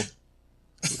no!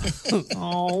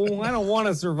 Oh, I don't want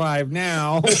to survive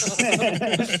now.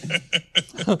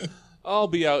 I'll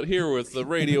be out here with the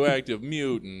radioactive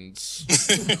mutants.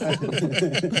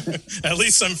 At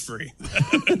least I'm free.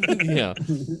 Yeah.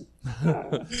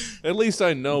 At least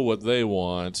I know what they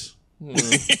want.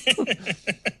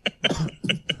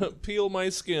 Peel my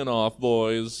skin off,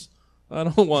 boys. I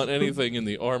don't want anything in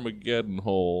the Armageddon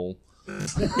hole.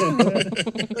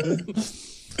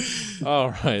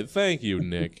 All right. Thank you,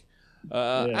 Nick.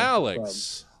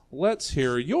 Alex, let's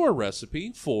hear your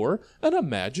recipe for an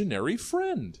imaginary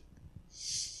friend.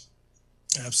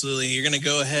 Absolutely. You're going to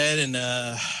go ahead and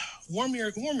warm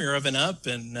your oven up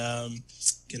and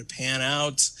get a pan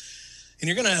out, and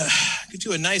you're gonna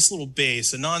do a nice little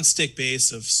base, a non-stick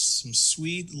base of some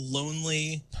sweet,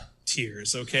 lonely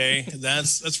tears. Okay,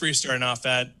 that's where you're starting off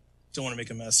at. Don't want to make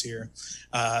a mess here.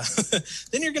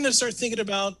 Then you're gonna start thinking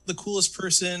about the coolest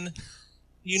person.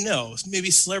 You know, maybe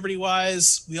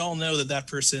celebrity-wise, we all know that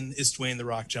person is Dwayne "The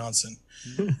Rock" Johnson.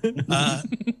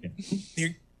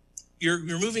 You're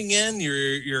moving in.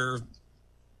 You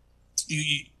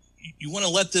want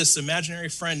to let this imaginary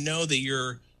friend know that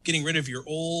you're getting rid of your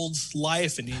old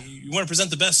life, and you want to present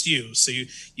the best you. So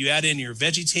you add in your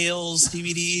VeggieTales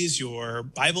DVDs, your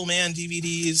Bible Man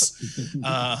DVDs,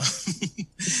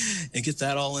 and get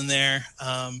that all in there.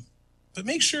 But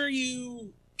make sure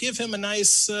you give him a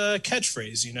nice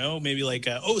catchphrase, you know, maybe like,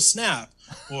 oh, snap,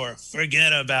 or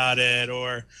forget about it,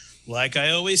 or like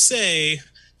I always say,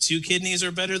 2 kidneys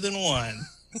are better than 1.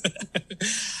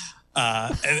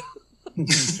 And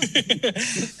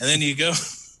then you go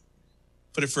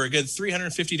put it for a good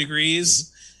 350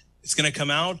 degrees. It's going to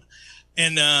come out,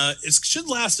 and it should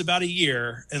last about a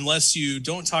year unless you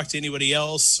don't talk to anybody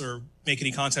else or make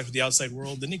any contact with the outside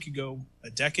world. Then it could go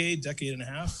a decade and a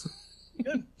half.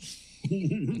 Good.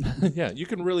 Yeah, you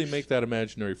can really make that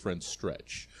imaginary friend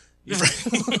stretch.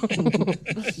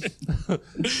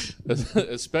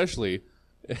 Especially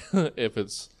if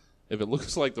it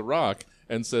looks like The Rock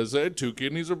and says, hey, 2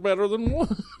 kidneys are better than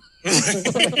 1.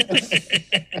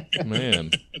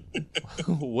 Man,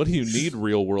 what do you need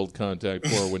real world contact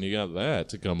for when you got that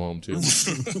to come home to?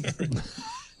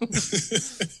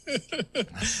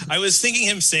 I was thinking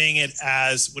him saying it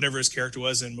as whatever his character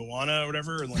was in Moana or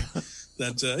whatever, and like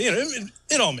that. You know,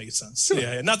 it all makes sense. Sure.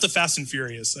 Yeah, not the Fast and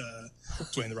Furious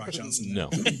Dwayne "The Rock" Johnson. No,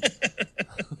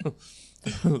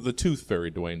 the Tooth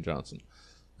Fairy Dwayne Johnson.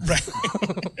 Right.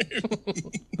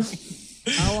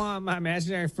 I want my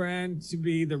imaginary friend to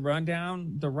be the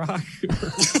Rundown, The Rock,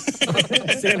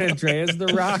 San Andreas,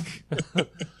 The Rock.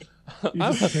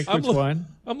 Pick which one.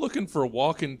 I'm looking for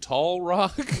Walking Tall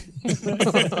Rock. That's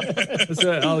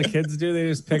what all the kids do. They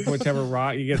just pick whichever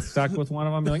rock. You get stuck with one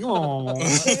of them. You're like, oh.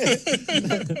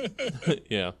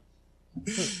 Yeah.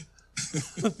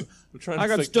 I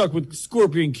got stuck with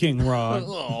Scorpion King Rock.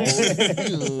 Oh.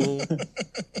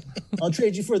 I'll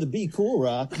trade you for the Be Cool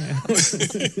Rock.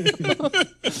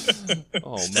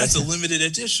 Oh, man. That's a limited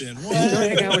edition. What?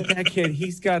 Hang out with that kid.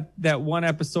 He's got that one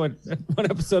episode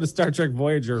of Star Trek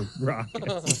Voyager Rock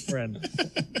as a friend.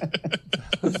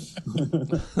 Do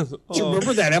you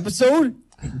remember that episode?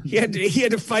 He had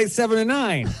to fight 7 and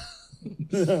 9.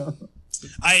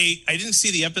 I didn't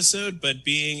see the episode, but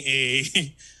being a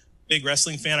big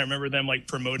wrestling fan, I remember them like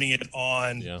promoting it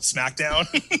on SmackDown.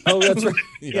 Oh, that's right.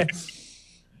 Yeah.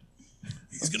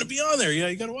 He's gonna be on there. Yeah,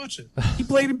 you gotta watch it. He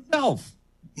played himself.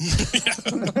 He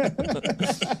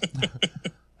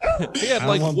had I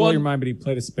like won't blow your mind, but he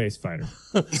played a space fighter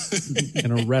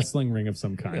in a wrestling ring of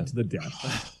some kind to the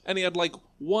death. And he had like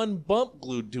one bump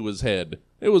glued to his head.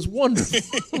 It was wonderful.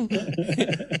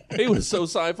 He was so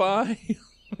sci-fi.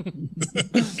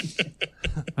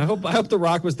 I hope The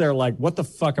Rock was there like, what the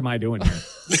fuck am I doing here?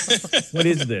 What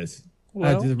is this?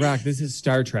 Well, The Rock, this is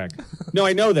Star Trek. No,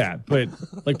 I know that, but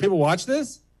like people watch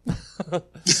this? All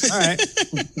right.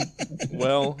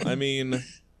 Well, I mean,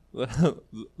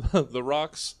 the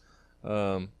Rock's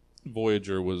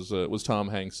Voyager was Tom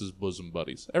Hanks's bosom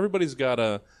buddies. Everybody's got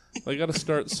to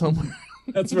start somewhere.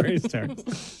 That's where he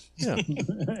starts. Yeah.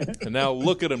 And now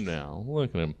look at him now.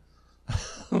 Look at him.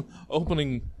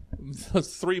 Opening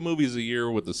 3 movies a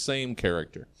year with the same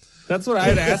character. That's what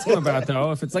I'd ask him about,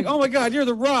 though. If it's like, oh my God, you're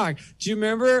The Rock. Do you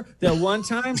remember that one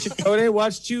time Chakotay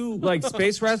watched you like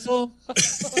space wrestle?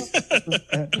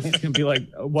 He's gonna be like,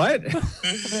 what?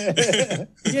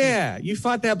 Yeah, you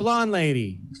fought that blonde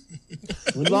lady.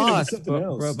 We lost,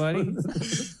 bro, buddy.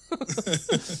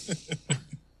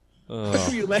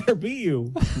 Where'd you let her beat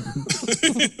you?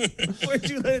 Where'd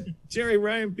you let Jerry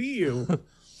Ryan beat you?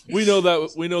 We know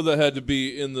that had to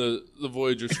be in the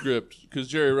Voyager script because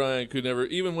Jerry Ryan could never,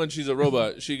 even when she's a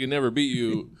robot, she could never beat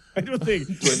you. I don't think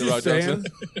Dwayne "The Rock" Johnson.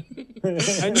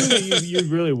 I knew that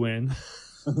you'd really win.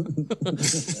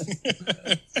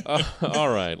 All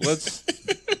right, let's.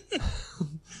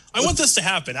 I want this to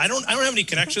happen. I don't have any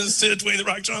connections to Dwayne "The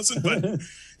Rock" Johnson, but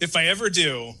if I ever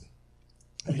do,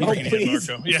 please.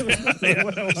 Marco. Yeah. I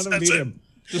want to meet him.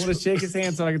 I want to shake his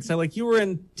hand so I can say, like, you were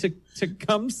in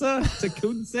Tecumseh?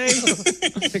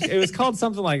 It was called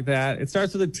something like that. It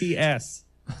starts with a TS.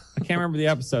 I can't remember the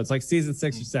episode. It's like season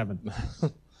 6 or 7.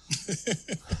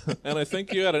 And I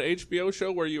think you had an HBO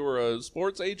show where you were a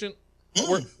sports agent.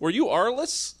 Were you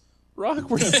Arliss, Rock?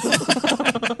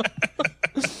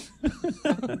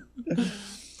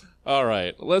 All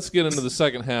right, let's get into the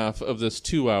second half of this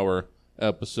 2-hour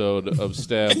episode of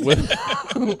Stab with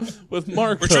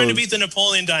Marco. We're trying to beat the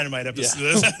Napoleon Dynamite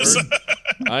episode. Yeah.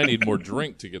 I need more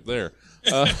drink to get there.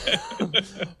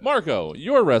 Marco,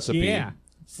 your recipe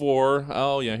for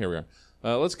here we are.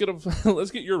 Let's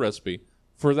get your recipe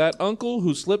for that uncle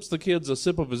who slips the kids a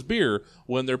sip of his beer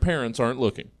when their parents aren't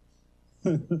looking.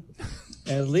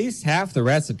 At least half the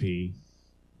recipe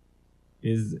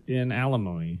is in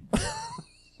alimony.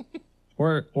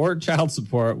 Or child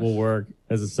support will work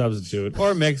as a substitute,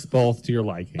 or mix both to your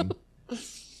liking.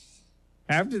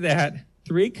 After that,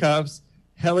 3 cups,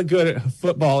 hella good at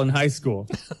football in high school.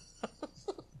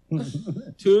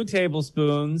 2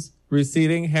 tablespoons,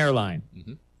 receding hairline.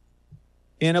 Mm-hmm.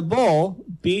 In a bowl,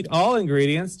 beat all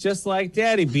ingredients just like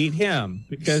Daddy beat him,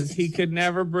 because he could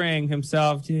never bring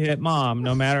himself to hit Mom,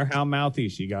 no matter how mouthy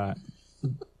she got.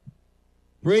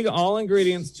 Bring all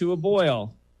ingredients to a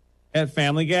boil at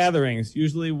family gatherings,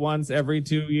 usually once every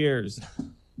 2 years,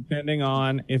 depending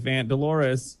on if Aunt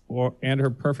Dolores and her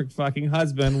perfect fucking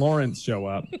husband, Lawrence, show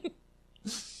up.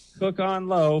 Cook on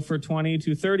low for 20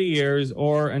 to 30 years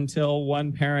or until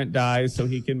one parent dies so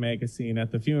he can make a scene at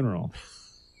the funeral.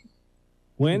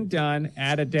 When done,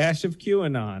 add a dash of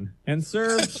QAnon and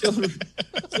serve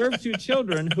to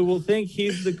children who will think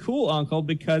he's the cool uncle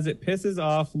because it pisses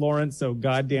off Lawrence so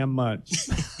goddamn much.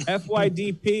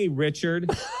 FYDP, Richard.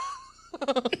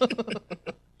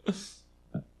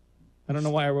 I don't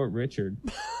know why I wrote Richard.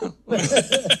 I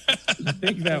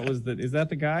think that was is that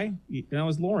the guy? That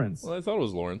was Lawrence. Well, I thought it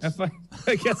was Lawrence.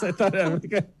 I guess I thought I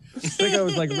think I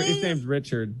was like, his name's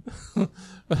Richard.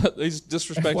 He's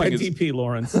disrespecting FYDP,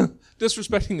 Lawrence.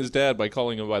 Disrespecting his dad by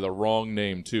calling him by the wrong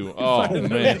name, too. Oh,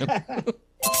 man.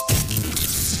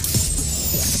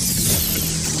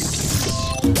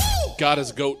 Got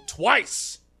his goat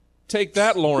twice. Take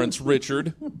that, Lawrence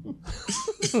Richard.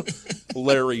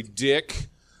 Larry Dick.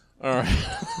 All right.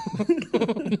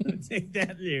 Take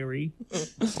that, Larry.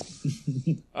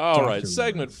 All right,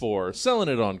 segment 4. Selling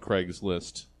it on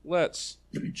Craigslist. Let's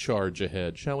charge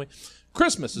ahead, shall we?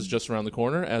 Christmas is just around the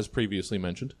corner, as previously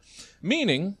mentioned,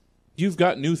 meaning you've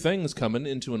got new things coming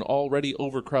into an already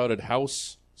overcrowded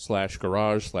house /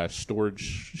 garage / storage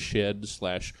shed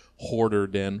 / hoarder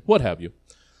den, what have you.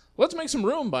 Let's make some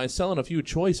room by selling a few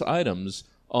choice items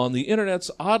on the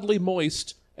internet's oddly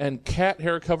moist and cat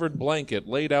hair-covered blanket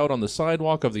laid out on the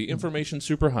sidewalk of the information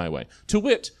superhighway. To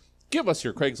wit, give us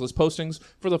your Craigslist postings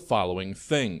for the following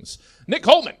things. Nick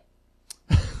Coleman!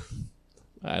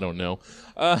 I don't know.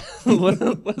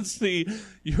 Let's see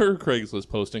your Craigslist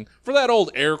posting for that old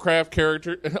aircraft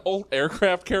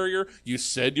carrier you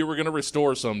said you were going to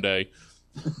restore someday.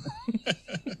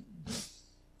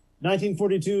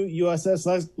 1942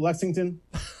 USS Lexington,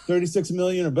 36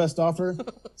 million or best offer,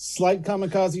 slight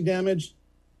kamikaze damage,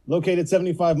 located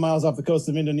 75 miles off the coast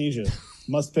of Indonesia.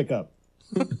 Must pick up.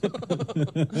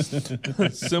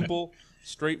 Simple,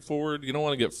 straightforward. You don't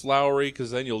want to get flowery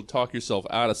because then you'll talk yourself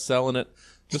out of selling it.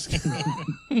 Just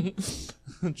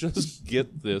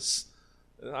get this.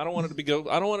 I don't want it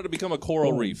to become a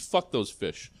coral reef. Fuck those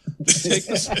fish. Just take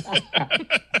this.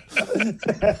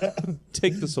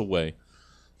 Take this away.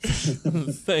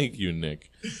 Thank you, Nick.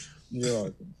 You're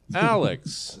welcome.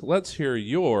 Alex, let's hear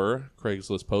your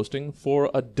Craigslist posting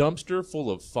for a dumpster full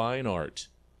of fine art.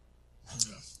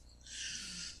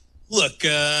 Look,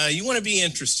 you want to be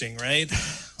interesting, right?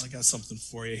 I got something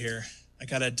for you here. I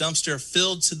got a dumpster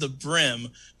filled to the brim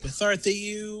with art that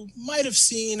you might have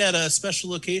seen at a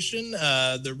special location,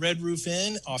 the Red Roof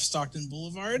Inn off Stockton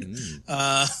Boulevard.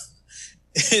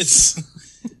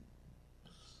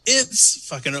 It's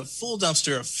fucking a full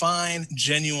dumpster of fine,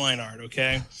 genuine art,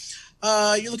 okay?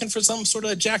 You're looking for some sort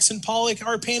of Jackson Pollock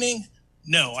art painting?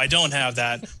 No, I don't have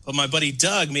that. But my buddy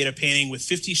Doug made a painting with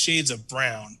 50 shades of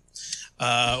brown.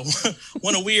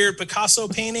 Want a weird Picasso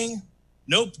painting?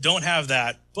 Nope, don't have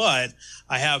that. But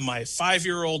I have my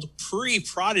 5-year-old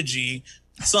pre-prodigy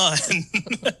son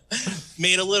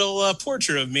made a little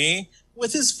portrait of me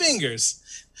with his fingers.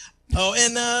 Oh,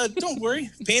 and don't worry,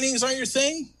 paintings aren't your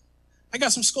thing. I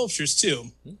got some sculptures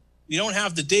too. We don't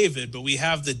have the David, but we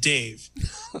have the Dave.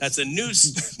 That's a nude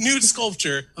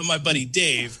sculpture of my buddy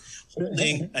Dave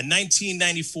holding a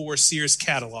 1994 Sears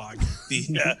catalog.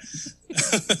 The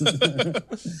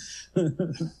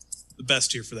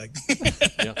best here for that.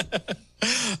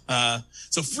 Yeah.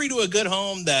 So free to a good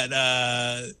home that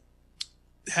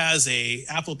has a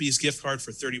Applebee's gift card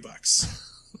for $30.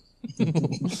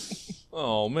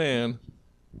 Oh man.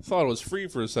 Thought it was free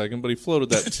for a second, but he floated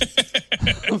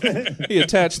that. He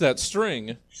attached that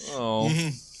string. Oh,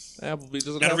 Applebee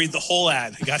doesn't. Got to read the whole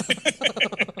ad. Got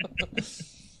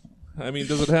I mean,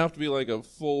 does it have to be like a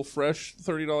full, fresh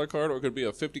 $30 card, or could it be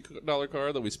a $50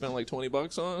 card that we spent like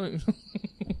 $20 on?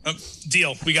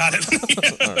 Deal. We got it.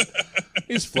 All right.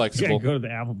 He's You flexible. can't go to the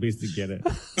Applebee's to get it.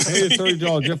 Hey, a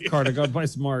 $30 gift card. I got to buy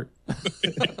Smart. That's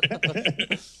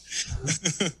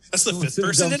the fifth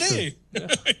person today.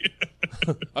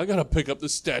 I gotta pick up the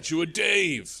statue of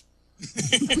Dave.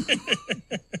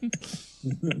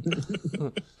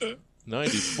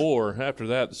 94. After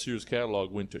that, the Sears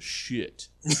catalog went to shit.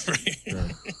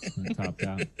 Topped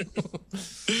out.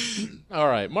 All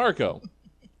right, Marco.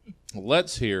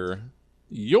 Let's hear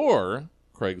your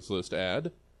Craigslist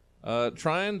ad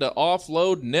trying to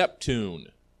offload Neptune.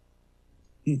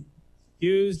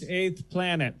 Used eighth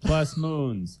planet plus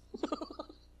moons.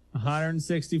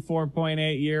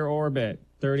 164.8 year orbit.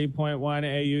 30.1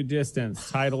 AU distance.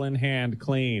 Title in hand.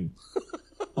 Clean.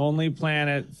 Only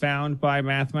planet found by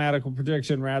mathematical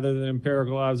prediction rather than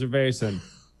empirical observation.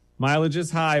 Mileage is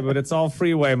high, but it's all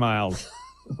freeway miles.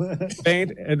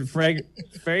 Faint and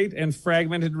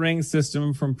fragmented ring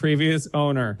system from previous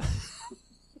owner.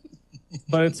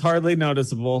 But it's hardly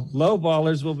noticeable. Low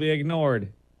ballers will be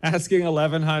ignored. Asking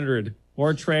 1,100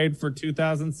 or trade for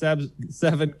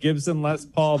 2007 Gibson Les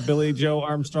Paul Billy Joe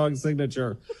Armstrong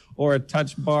signature or a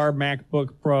Touch Bar MacBook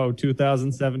Pro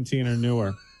 2017 or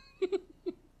newer.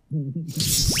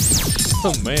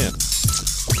 Oh, man.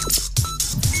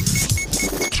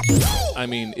 I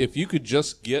mean, if you could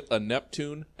just get a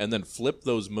Neptune and then flip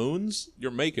those moons,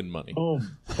 you're making money.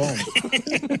 Boom.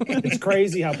 It's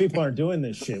crazy how people aren't doing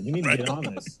this shit. We need to get on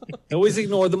this. They always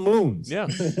ignore the moons. Yeah.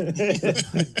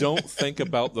 Don't think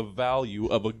about the value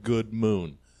of a good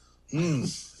moon.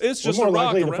 It's just We're a more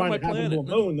rock likely to around find my a habitable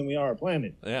planet. moon than we are a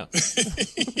planet. Yeah.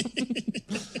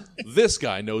 This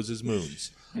guy knows his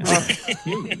moons. You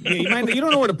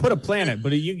don't know where to put a planet,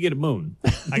 but you can get a moon.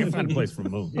 I can find a place for a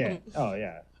moon. Yeah. Oh,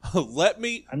 yeah.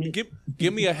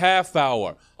 Give me a half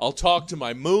hour. I'll talk to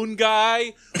my moon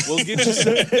guy. We'll get you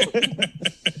some.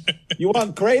 You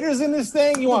want craters in this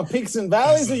thing? You want peaks and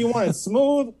valleys, or you want it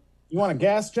smooth? You want a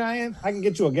gas giant? I can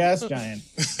get you a gas giant.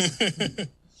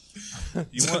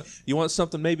 You want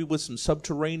something maybe with some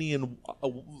subterranean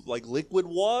like liquid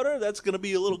water? That's going to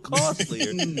be a little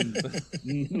costlier.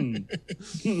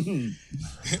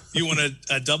 You want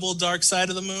a double dark side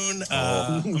of the moon?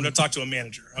 I'm going to talk to a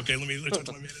manager. Okay, let me talk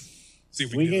to my manager. See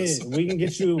if we can get this.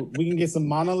 We can get some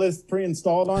monoliths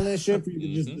pre-installed on this ship for you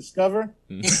to just discover.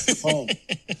 Boom.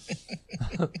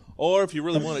 Or if you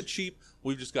really want it cheap,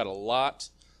 we've just got a lot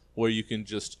where you can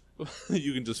just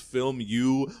film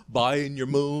you buying your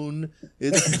moon.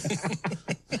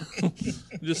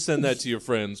 Just send that to your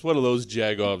friends. What do those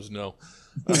jagoffs know?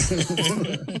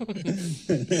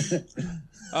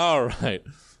 All right.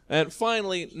 And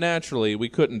finally, naturally, we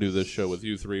couldn't do this show with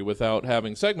you three without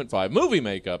having segment 5, movie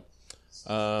makeup.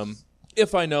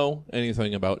 If I know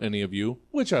anything about any of you,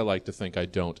 which I like to think I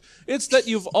don't, it's that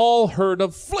you've all heard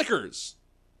of flickers,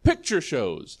 picture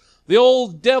shows, the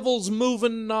old devil's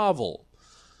moving novel.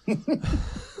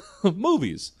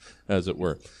 Movies, as it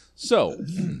were. So,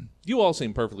 you all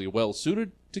seem perfectly well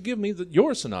suited to give me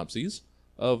your synopses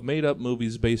of made-up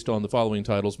movies based on the following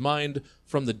titles, mined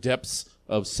from the depths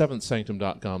of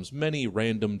SeventhSanctum.com's many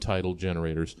random title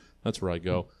generators. That's where I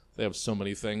go. They have so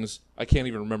many things. I can't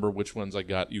even remember which ones I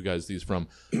got you guys these from.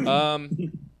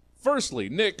 Firstly,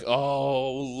 Nick.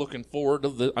 Oh, looking forward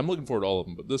to I'm looking forward to all of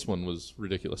them, but this one was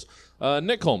ridiculous.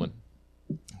 Nick Coleman,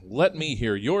 let me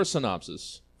hear your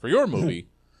synopsis for your movie,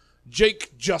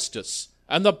 Jake Justice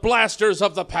and the Blasters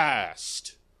of the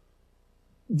Past.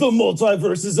 The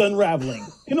multiverse is unraveling,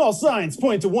 and all signs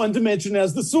point to one dimension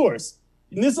as the source.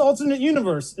 In this alternate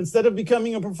universe, instead of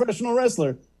becoming a professional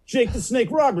wrestler, Jake the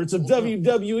Snake Roberts of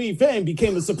WWE fame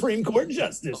became a Supreme Court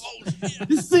justice.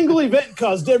 This single event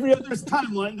caused every other's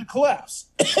timeline to collapse.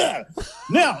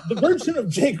 Now, the version of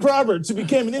Jake Roberts who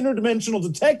became an interdimensional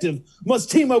detective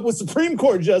must team up with Supreme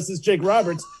Court Justice Jake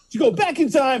Roberts to go back in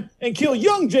time and kill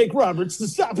young Jake Roberts to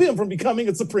stop him from becoming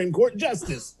a Supreme Court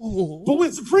justice. But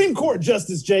when Supreme Court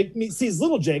Justice Jake sees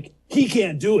little Jake, he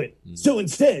can't do it. So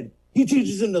instead, he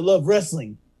teaches him to love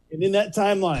wrestling. And in that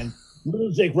timeline,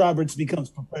 little Jake Roberts becomes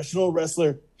professional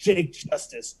wrestler Jake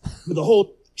Justice with a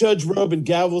whole Judge Robe and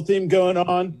gavel theme going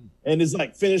on, and his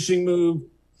like finishing move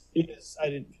is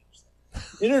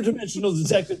interdimensional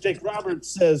detective Jake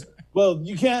Roberts says, "Well,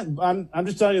 you can't. I'm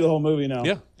just telling you the whole movie now.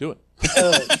 Yeah, do it.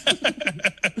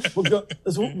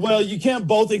 Well, you can't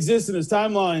both exist in his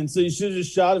timeline, so you should have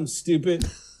just shot him, stupid."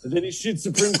 And then he shoots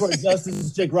Supreme Court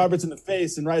Justice Jake Roberts in the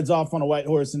face and rides off on a white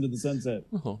horse into the sunset.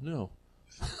 Oh no.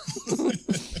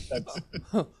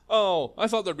 Oh, I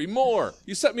thought there'd be more.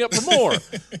 You set me up for more.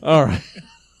 All right.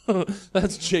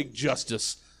 That's Jake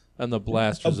Justice and the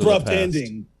blasters Abrupt of the past.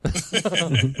 ending.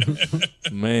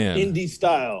 Man. Indie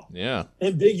style. Yeah.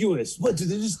 Ambiguous. What, did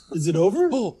they just, is it over?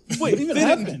 Oh, wait, What even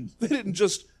happened? They didn't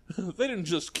just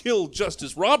kill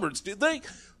Justice Roberts, did they?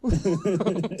 I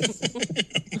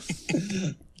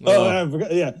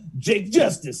forgot. Yeah. Jake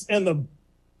Justice and the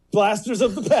blasters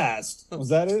of the past. Was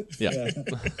that it? Yeah.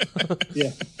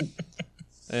 Yeah.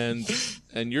 And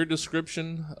your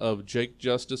description of Jake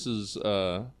Justice's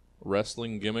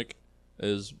wrestling gimmick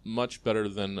is much better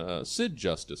than Sid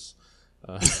Justice.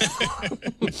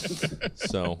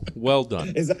 So well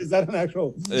done. Is that an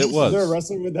actual? It was. Is there a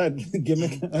wrestler with that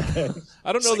gimmick? Okay.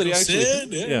 I don't know that he actually.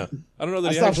 Sid? Yeah. I don't know that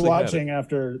I he stopped actually watching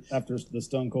had it. after the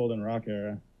Stone Cold and Rock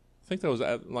era. I think that was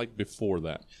like before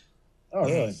that, Oh,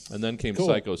 really? and then came Cool.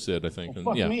 Psycho Sid. I think. Well, And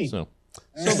fuck yeah. me.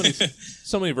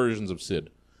 So many versions of Sid.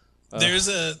 There's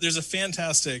a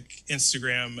fantastic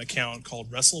Instagram account called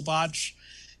WrestleBotch,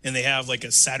 and they have like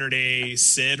a Saturday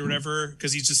Sid or whatever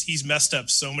because he's messed up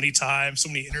so many times, so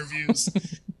many interviews.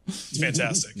 It's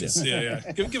fantastic. Yeah.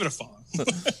 Give it a follow.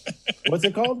 What's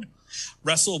it called?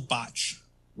 WrestleBotch.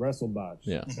 WrestleBotch.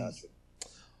 Yeah. Gotcha.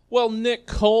 Well, Nick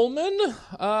Coleman,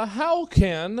 how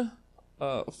can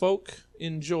folk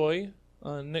enjoy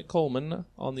Nick Coleman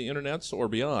on the internets or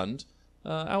beyond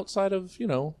outside of,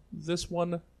 this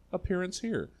one appearance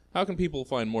here? How can people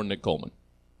find more Nick Coleman?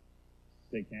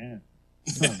 They can.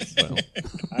 Well,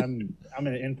 I'm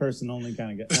an in-person only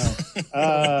kind of guy.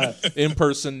 No. in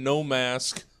person, no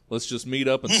mask. Let's just meet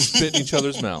up and spit in each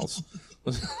other's mouths.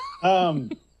 I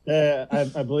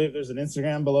believe there's an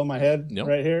Instagram below my head Yep.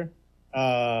 right here.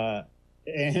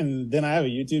 And then I have a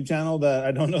YouTube channel that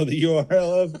I don't know the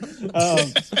URL of.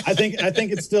 I think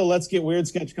it's still Let's Get Weird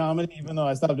Sketch Comedy, even though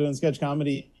I stopped doing sketch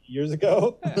comedy years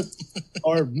ago.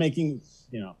 Or making,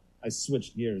 I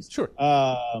switched gears. Sure.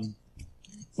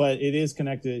 But it is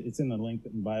connected. It's in the link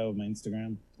in bio of my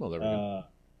Instagram. Well, there we go.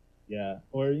 Yeah.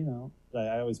 Or,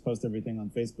 I always post everything on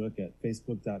Facebook at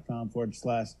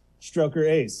facebook.com/Stroker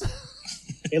Ace.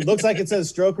 It looks like it says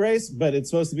Stroke Race, but it's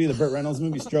supposed to be the Burt Reynolds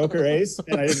movie Stroker Ace,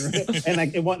 and I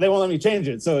didn't. They won't let me change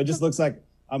it, so it just looks like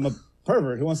I'm a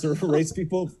pervert who wants to race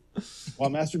people while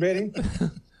masturbating.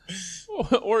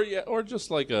 Or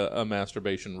just like a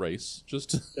masturbation race.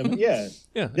 Just Yeah,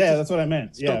 that's what I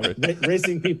meant. Yeah,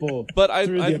 racing people. But I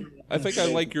think I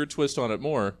like your twist on it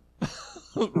more.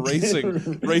 racing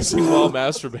while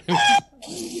masturbating.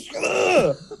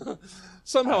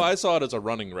 Somehow I saw it as a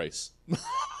running race.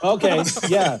 Okay,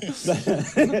 yeah,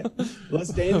 less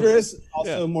dangerous,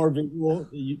 also more visual.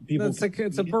 People,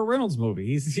 it's a Burt Reynolds movie.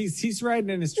 He's riding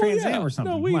in his Trans Am or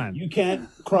something. Come on. You can't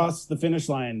cross the finish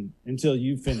line until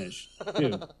you finish,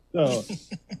 dude. So,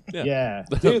 yeah,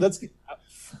 dude, let's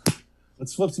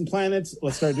flip some planets.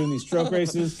 Let's start doing these stroke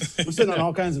races. We're sitting on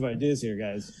all kinds of ideas here,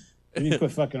 guys. We need to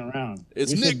quit fucking around.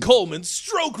 It's Nick Coleman's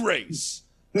Stroke Race.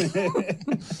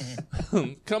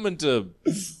 Coming to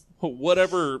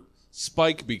whatever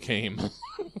Spike became.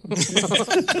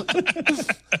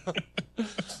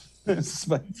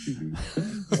 Spike TV.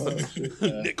 Oh, shit,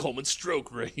 Nick Coleman's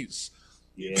Stroke Race.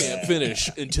 yeah. You can't finish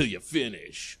until you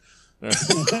finish.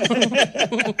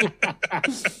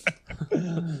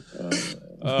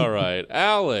 All right,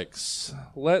 Alex,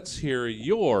 let's hear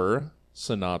your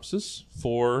synopsis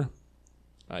for...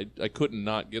 I couldn't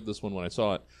not get this one when I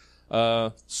saw it.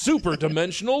 Super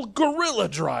Dimensional Gorilla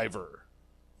Driver.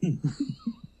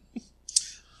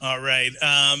 All right.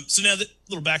 So now the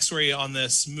little backstory on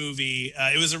this movie.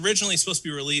 It was originally supposed to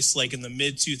be released like in the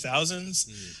mid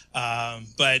 2000s,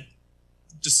 but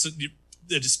just the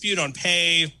dispute on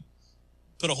pay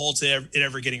put a halt to it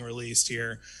ever getting released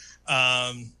here.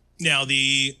 Now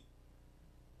the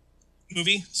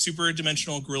movie, Super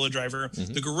Dimensional Gorilla Driver,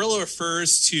 the gorilla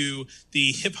refers to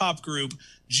the hip hop group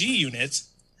G Unit.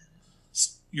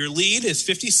 Your lead is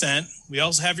 50 Cent. We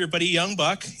also have your buddy Young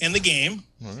Buck and The Game.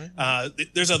 Right.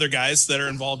 There's other guys that are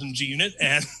involved in G Unit,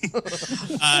 and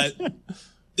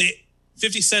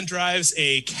 50 Cent drives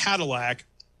a Cadillac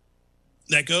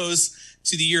that goes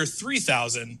to the year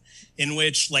 3000, in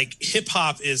which like hip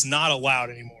hop is not allowed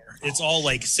anymore. It's all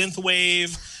like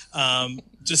synthwave,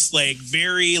 just like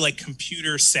very like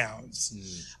computer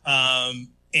sounds.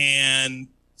 And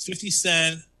 50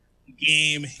 Cent,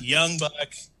 Game, Young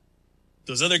Buck,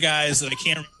 those other guys that I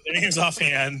can't remember their names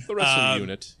offhand. The rest of the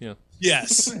unit, yeah.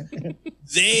 Yes.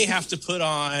 They have to put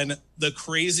on the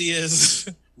craziest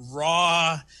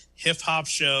raw hip-hop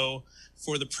show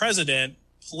for the president,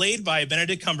 played by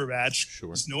Benedict Cumberbatch. Sure.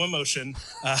 There's no emotion.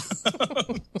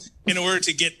 In order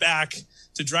to get back,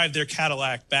 to drive their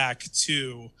Cadillac back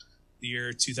to the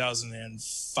year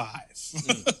 2005.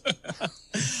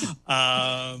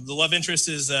 The love interest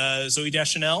is Zooey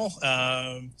Deschanel.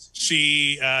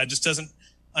 She just doesn't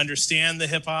understand the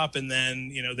hip hop, and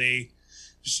then they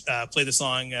play the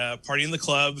song "Party in the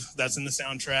Club." That's in the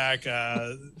soundtrack.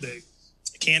 The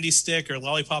Candy Stick or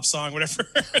Lollipop song, whatever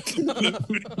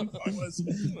the song was.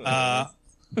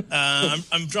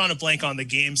 I'm drawing a blank on the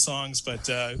game songs, but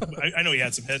I know he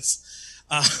had some hits.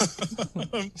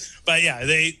 But yeah,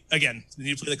 they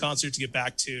need to play the concert to get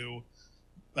back to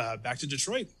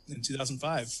Detroit in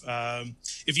 2005.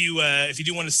 If you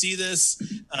do want to see this,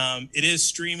 it is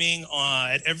streaming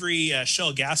at every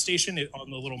Shell gas station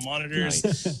on the little monitors.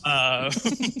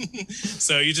 Nice.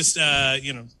 So you just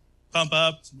pump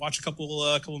up, watch a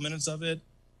couple minutes of it,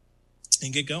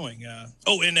 and get going.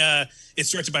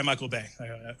 It's directed by Michael Bay.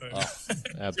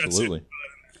 Absolutely.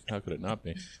 How could it not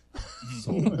be?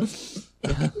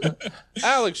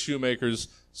 Alex Shoemaker's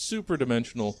Super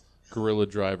Dimensional Gorilla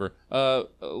Driver. A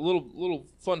little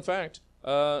fun fact.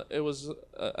 It was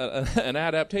an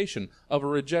adaptation of a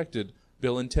rejected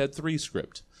Bill and Ted 3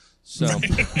 script. So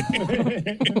they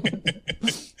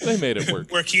made it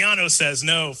work. Where Keanu says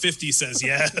no, 50 says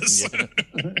yes. Yeah.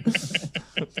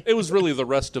 It was really the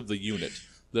rest of the unit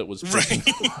that was right.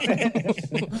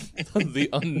 The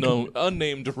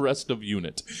unnamed rest of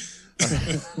unit.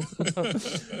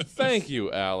 Thank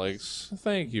you, Alex.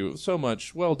 Thank you so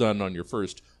much. Well done on your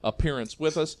first appearance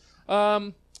with us.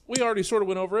 We already sort of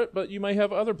went over it, but you may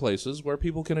have other places where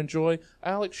people can enjoy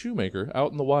Alex Shoemaker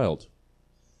out in the wild.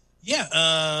 Yeah,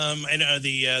 I know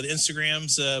the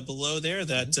Instagrams below there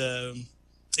that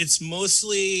it's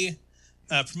mostly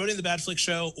promoting the Bad Flick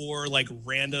Show or like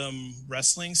random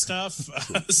wrestling stuff.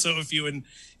 So if you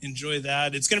enjoy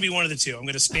that, it's going to be one of the two. I'm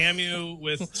going to spam you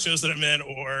with shows that I'm in,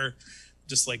 or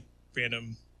just like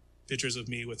random pictures of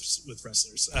me with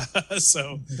wrestlers.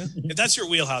 So if that's your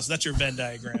wheelhouse, that's your Venn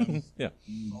diagram. Yeah,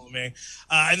 follow me.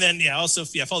 And then also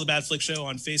follow the Bad Flick Show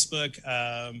on Facebook.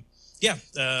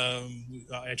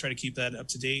 I try to keep that up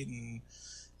to date and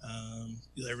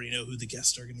let everybody know who the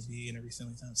guests are going to be and everything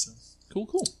like that. So cool.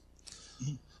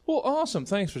 Mm-hmm. Well, awesome.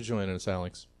 Thanks for joining us,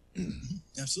 Alex.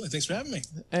 Absolutely. Thanks for having me.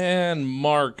 And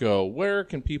Marco, where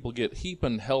can people get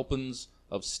heapin' helpings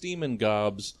of steamin'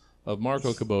 gobs of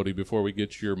Marco Caboti before we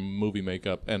get your movie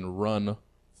makeup and run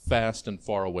fast and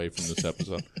far away from this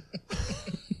episode?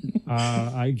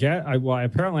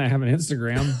 Apparently I have an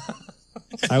Instagram.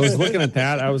 I was looking at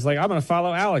that. I was like, I'm going to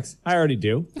follow Alex. I already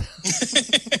do.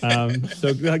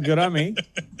 So good on me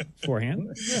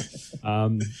beforehand.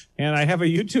 And I have a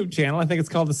YouTube channel. I think it's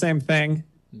called the same thing.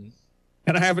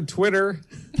 And I have a Twitter.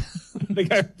 I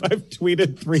think I've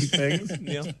tweeted 3 things.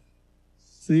 Yeah.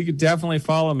 So you could definitely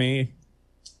follow me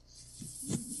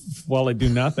while I do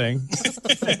nothing.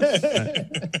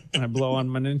 I blow on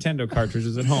my Nintendo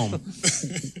cartridges at home.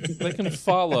 They can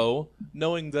follow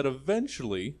knowing that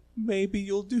eventually maybe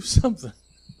you'll do something.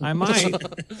 I might.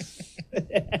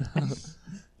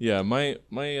 Yeah, my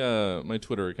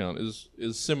Twitter account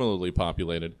is similarly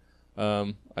populated.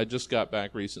 I just got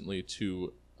back recently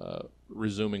to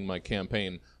resuming my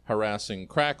campaign harassing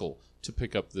Crackle to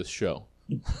pick up this show.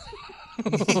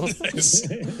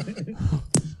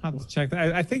 I'll have to check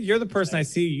that. I think you're the person I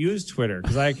see use Twitter,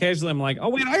 because I occasionally am like, oh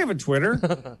wait, I have a Twitter,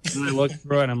 and I look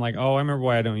through it and I'm like, oh, I remember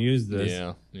why I don't use this.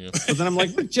 Yeah. But then I'm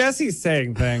like, but Jesse's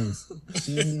saying things.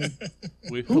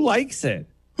 Who likes it?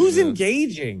 Who's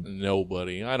engaging?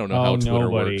 Nobody. I don't know how Twitter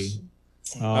works.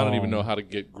 Oh. I don't even know how to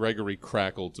get Gregory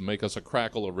Crackle to make us a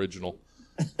Crackle original.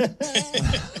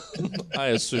 I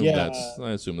assume that's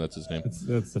his name.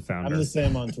 That's the founder. I'm the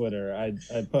same on Twitter. I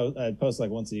post like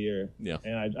once a year. Yeah.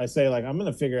 And I say like, I'm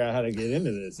gonna figure out how to get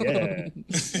into this. Yeah.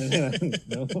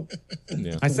 No.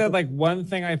 Yeah. I said like one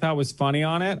thing I thought was funny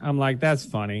on it. I'm like, that's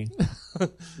funny. And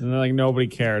then like nobody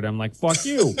cared. I'm like, fuck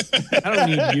you. I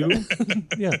don't need you.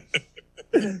 Yeah.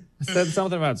 I said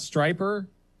something about Striper.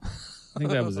 I think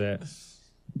that was it.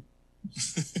 You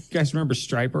guys remember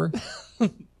Striper?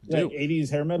 Like 80s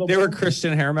hair metal. They were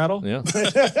Christian hair metal. Yeah.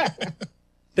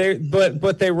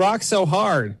 But they rock so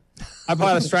hard. I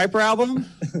bought a Striper album,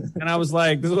 and I was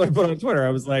like, this is what I put on Twitter. I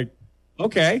was like,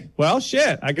 okay, well,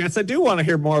 shit. I guess I do want to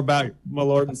hear more about my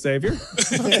Lord and Savior.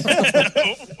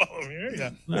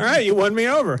 All right, you won me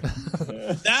over.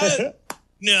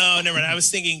 No, never mind. I was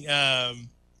thinking,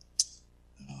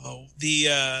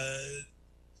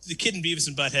 the Kid in Beavis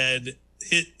and Butthead.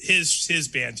 His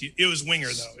band. It was Winger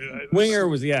though. Winger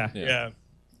was yeah.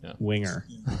 Winger.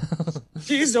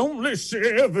 She's only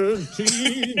 17.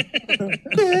 17.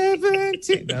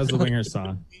 That was the Winger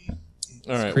song.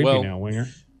 All right. It's creepy now, Winger.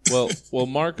 Well,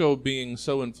 Marco being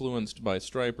so influenced by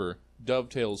Striper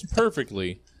dovetails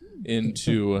perfectly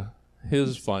into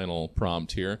his final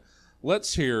prompt here.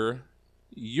 let's hear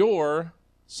your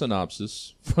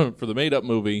synopsis for the made-up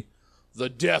movie, The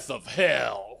Death of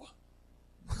Hell.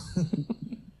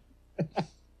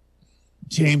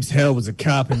 James Hell was a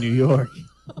cop in New York.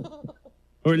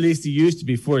 Or at least he used to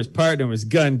be before his partner was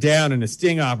gunned down in a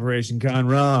sting operation gone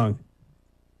wrong.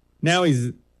 Now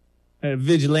he's a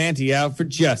vigilante out for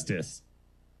justice.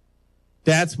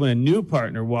 That's when a new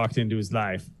partner walked into his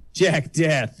life. Jack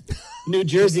Death, New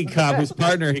Jersey cop whose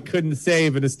partner he couldn't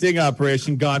save in a sting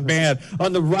operation gone bad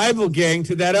on the rival gang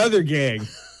to that other gang.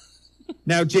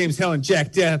 Now James Hell and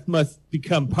Jack Death must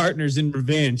become partners in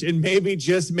revenge and maybe,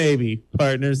 just maybe,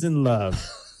 partners in love.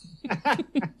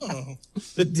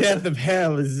 The Death of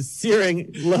Hell is a searing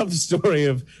love story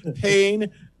of pain,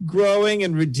 growing,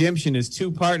 and redemption as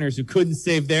two partners who couldn't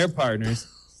save their partners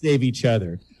save each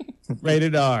other.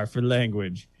 Rated R for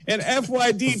language. And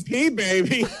FYDP,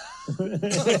 baby.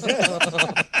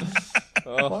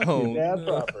 Oh, Dad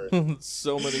proper.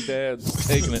 so many dads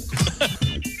taking it.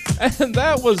 And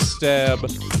that was Stab.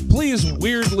 Please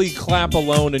weirdly clap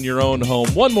alone in your own home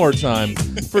one more time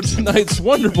for tonight's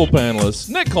wonderful panelists,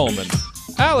 Nick Coleman,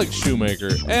 Alex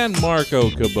Shoemaker, and Marco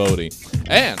Caboti.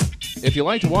 And if you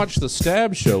like to watch the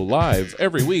Stab Show live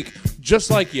every week,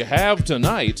 just like you have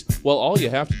tonight, well, all you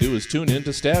have to do is tune in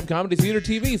to Stab Comedy Theater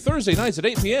TV Thursday nights at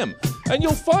 8 p.m., and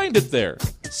you'll find it there,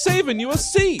 saving you a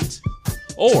seat.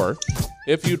 Or,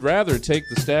 if you'd rather take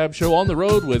the Stab Show on the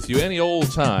road with you any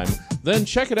old time, then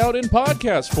check it out in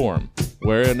podcast form,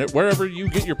 wherever you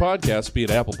get your podcasts, be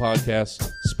it Apple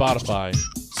Podcasts, Spotify,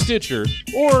 Stitcher,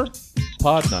 or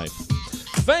Podknife.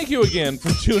 Thank you again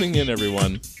for tuning in,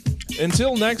 everyone.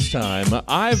 Until next time,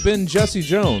 I've been Jesse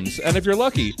Jones, and if you're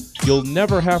lucky, you'll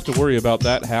never have to worry about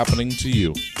that happening to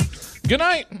you. Good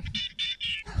night!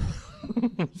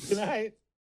 Good night.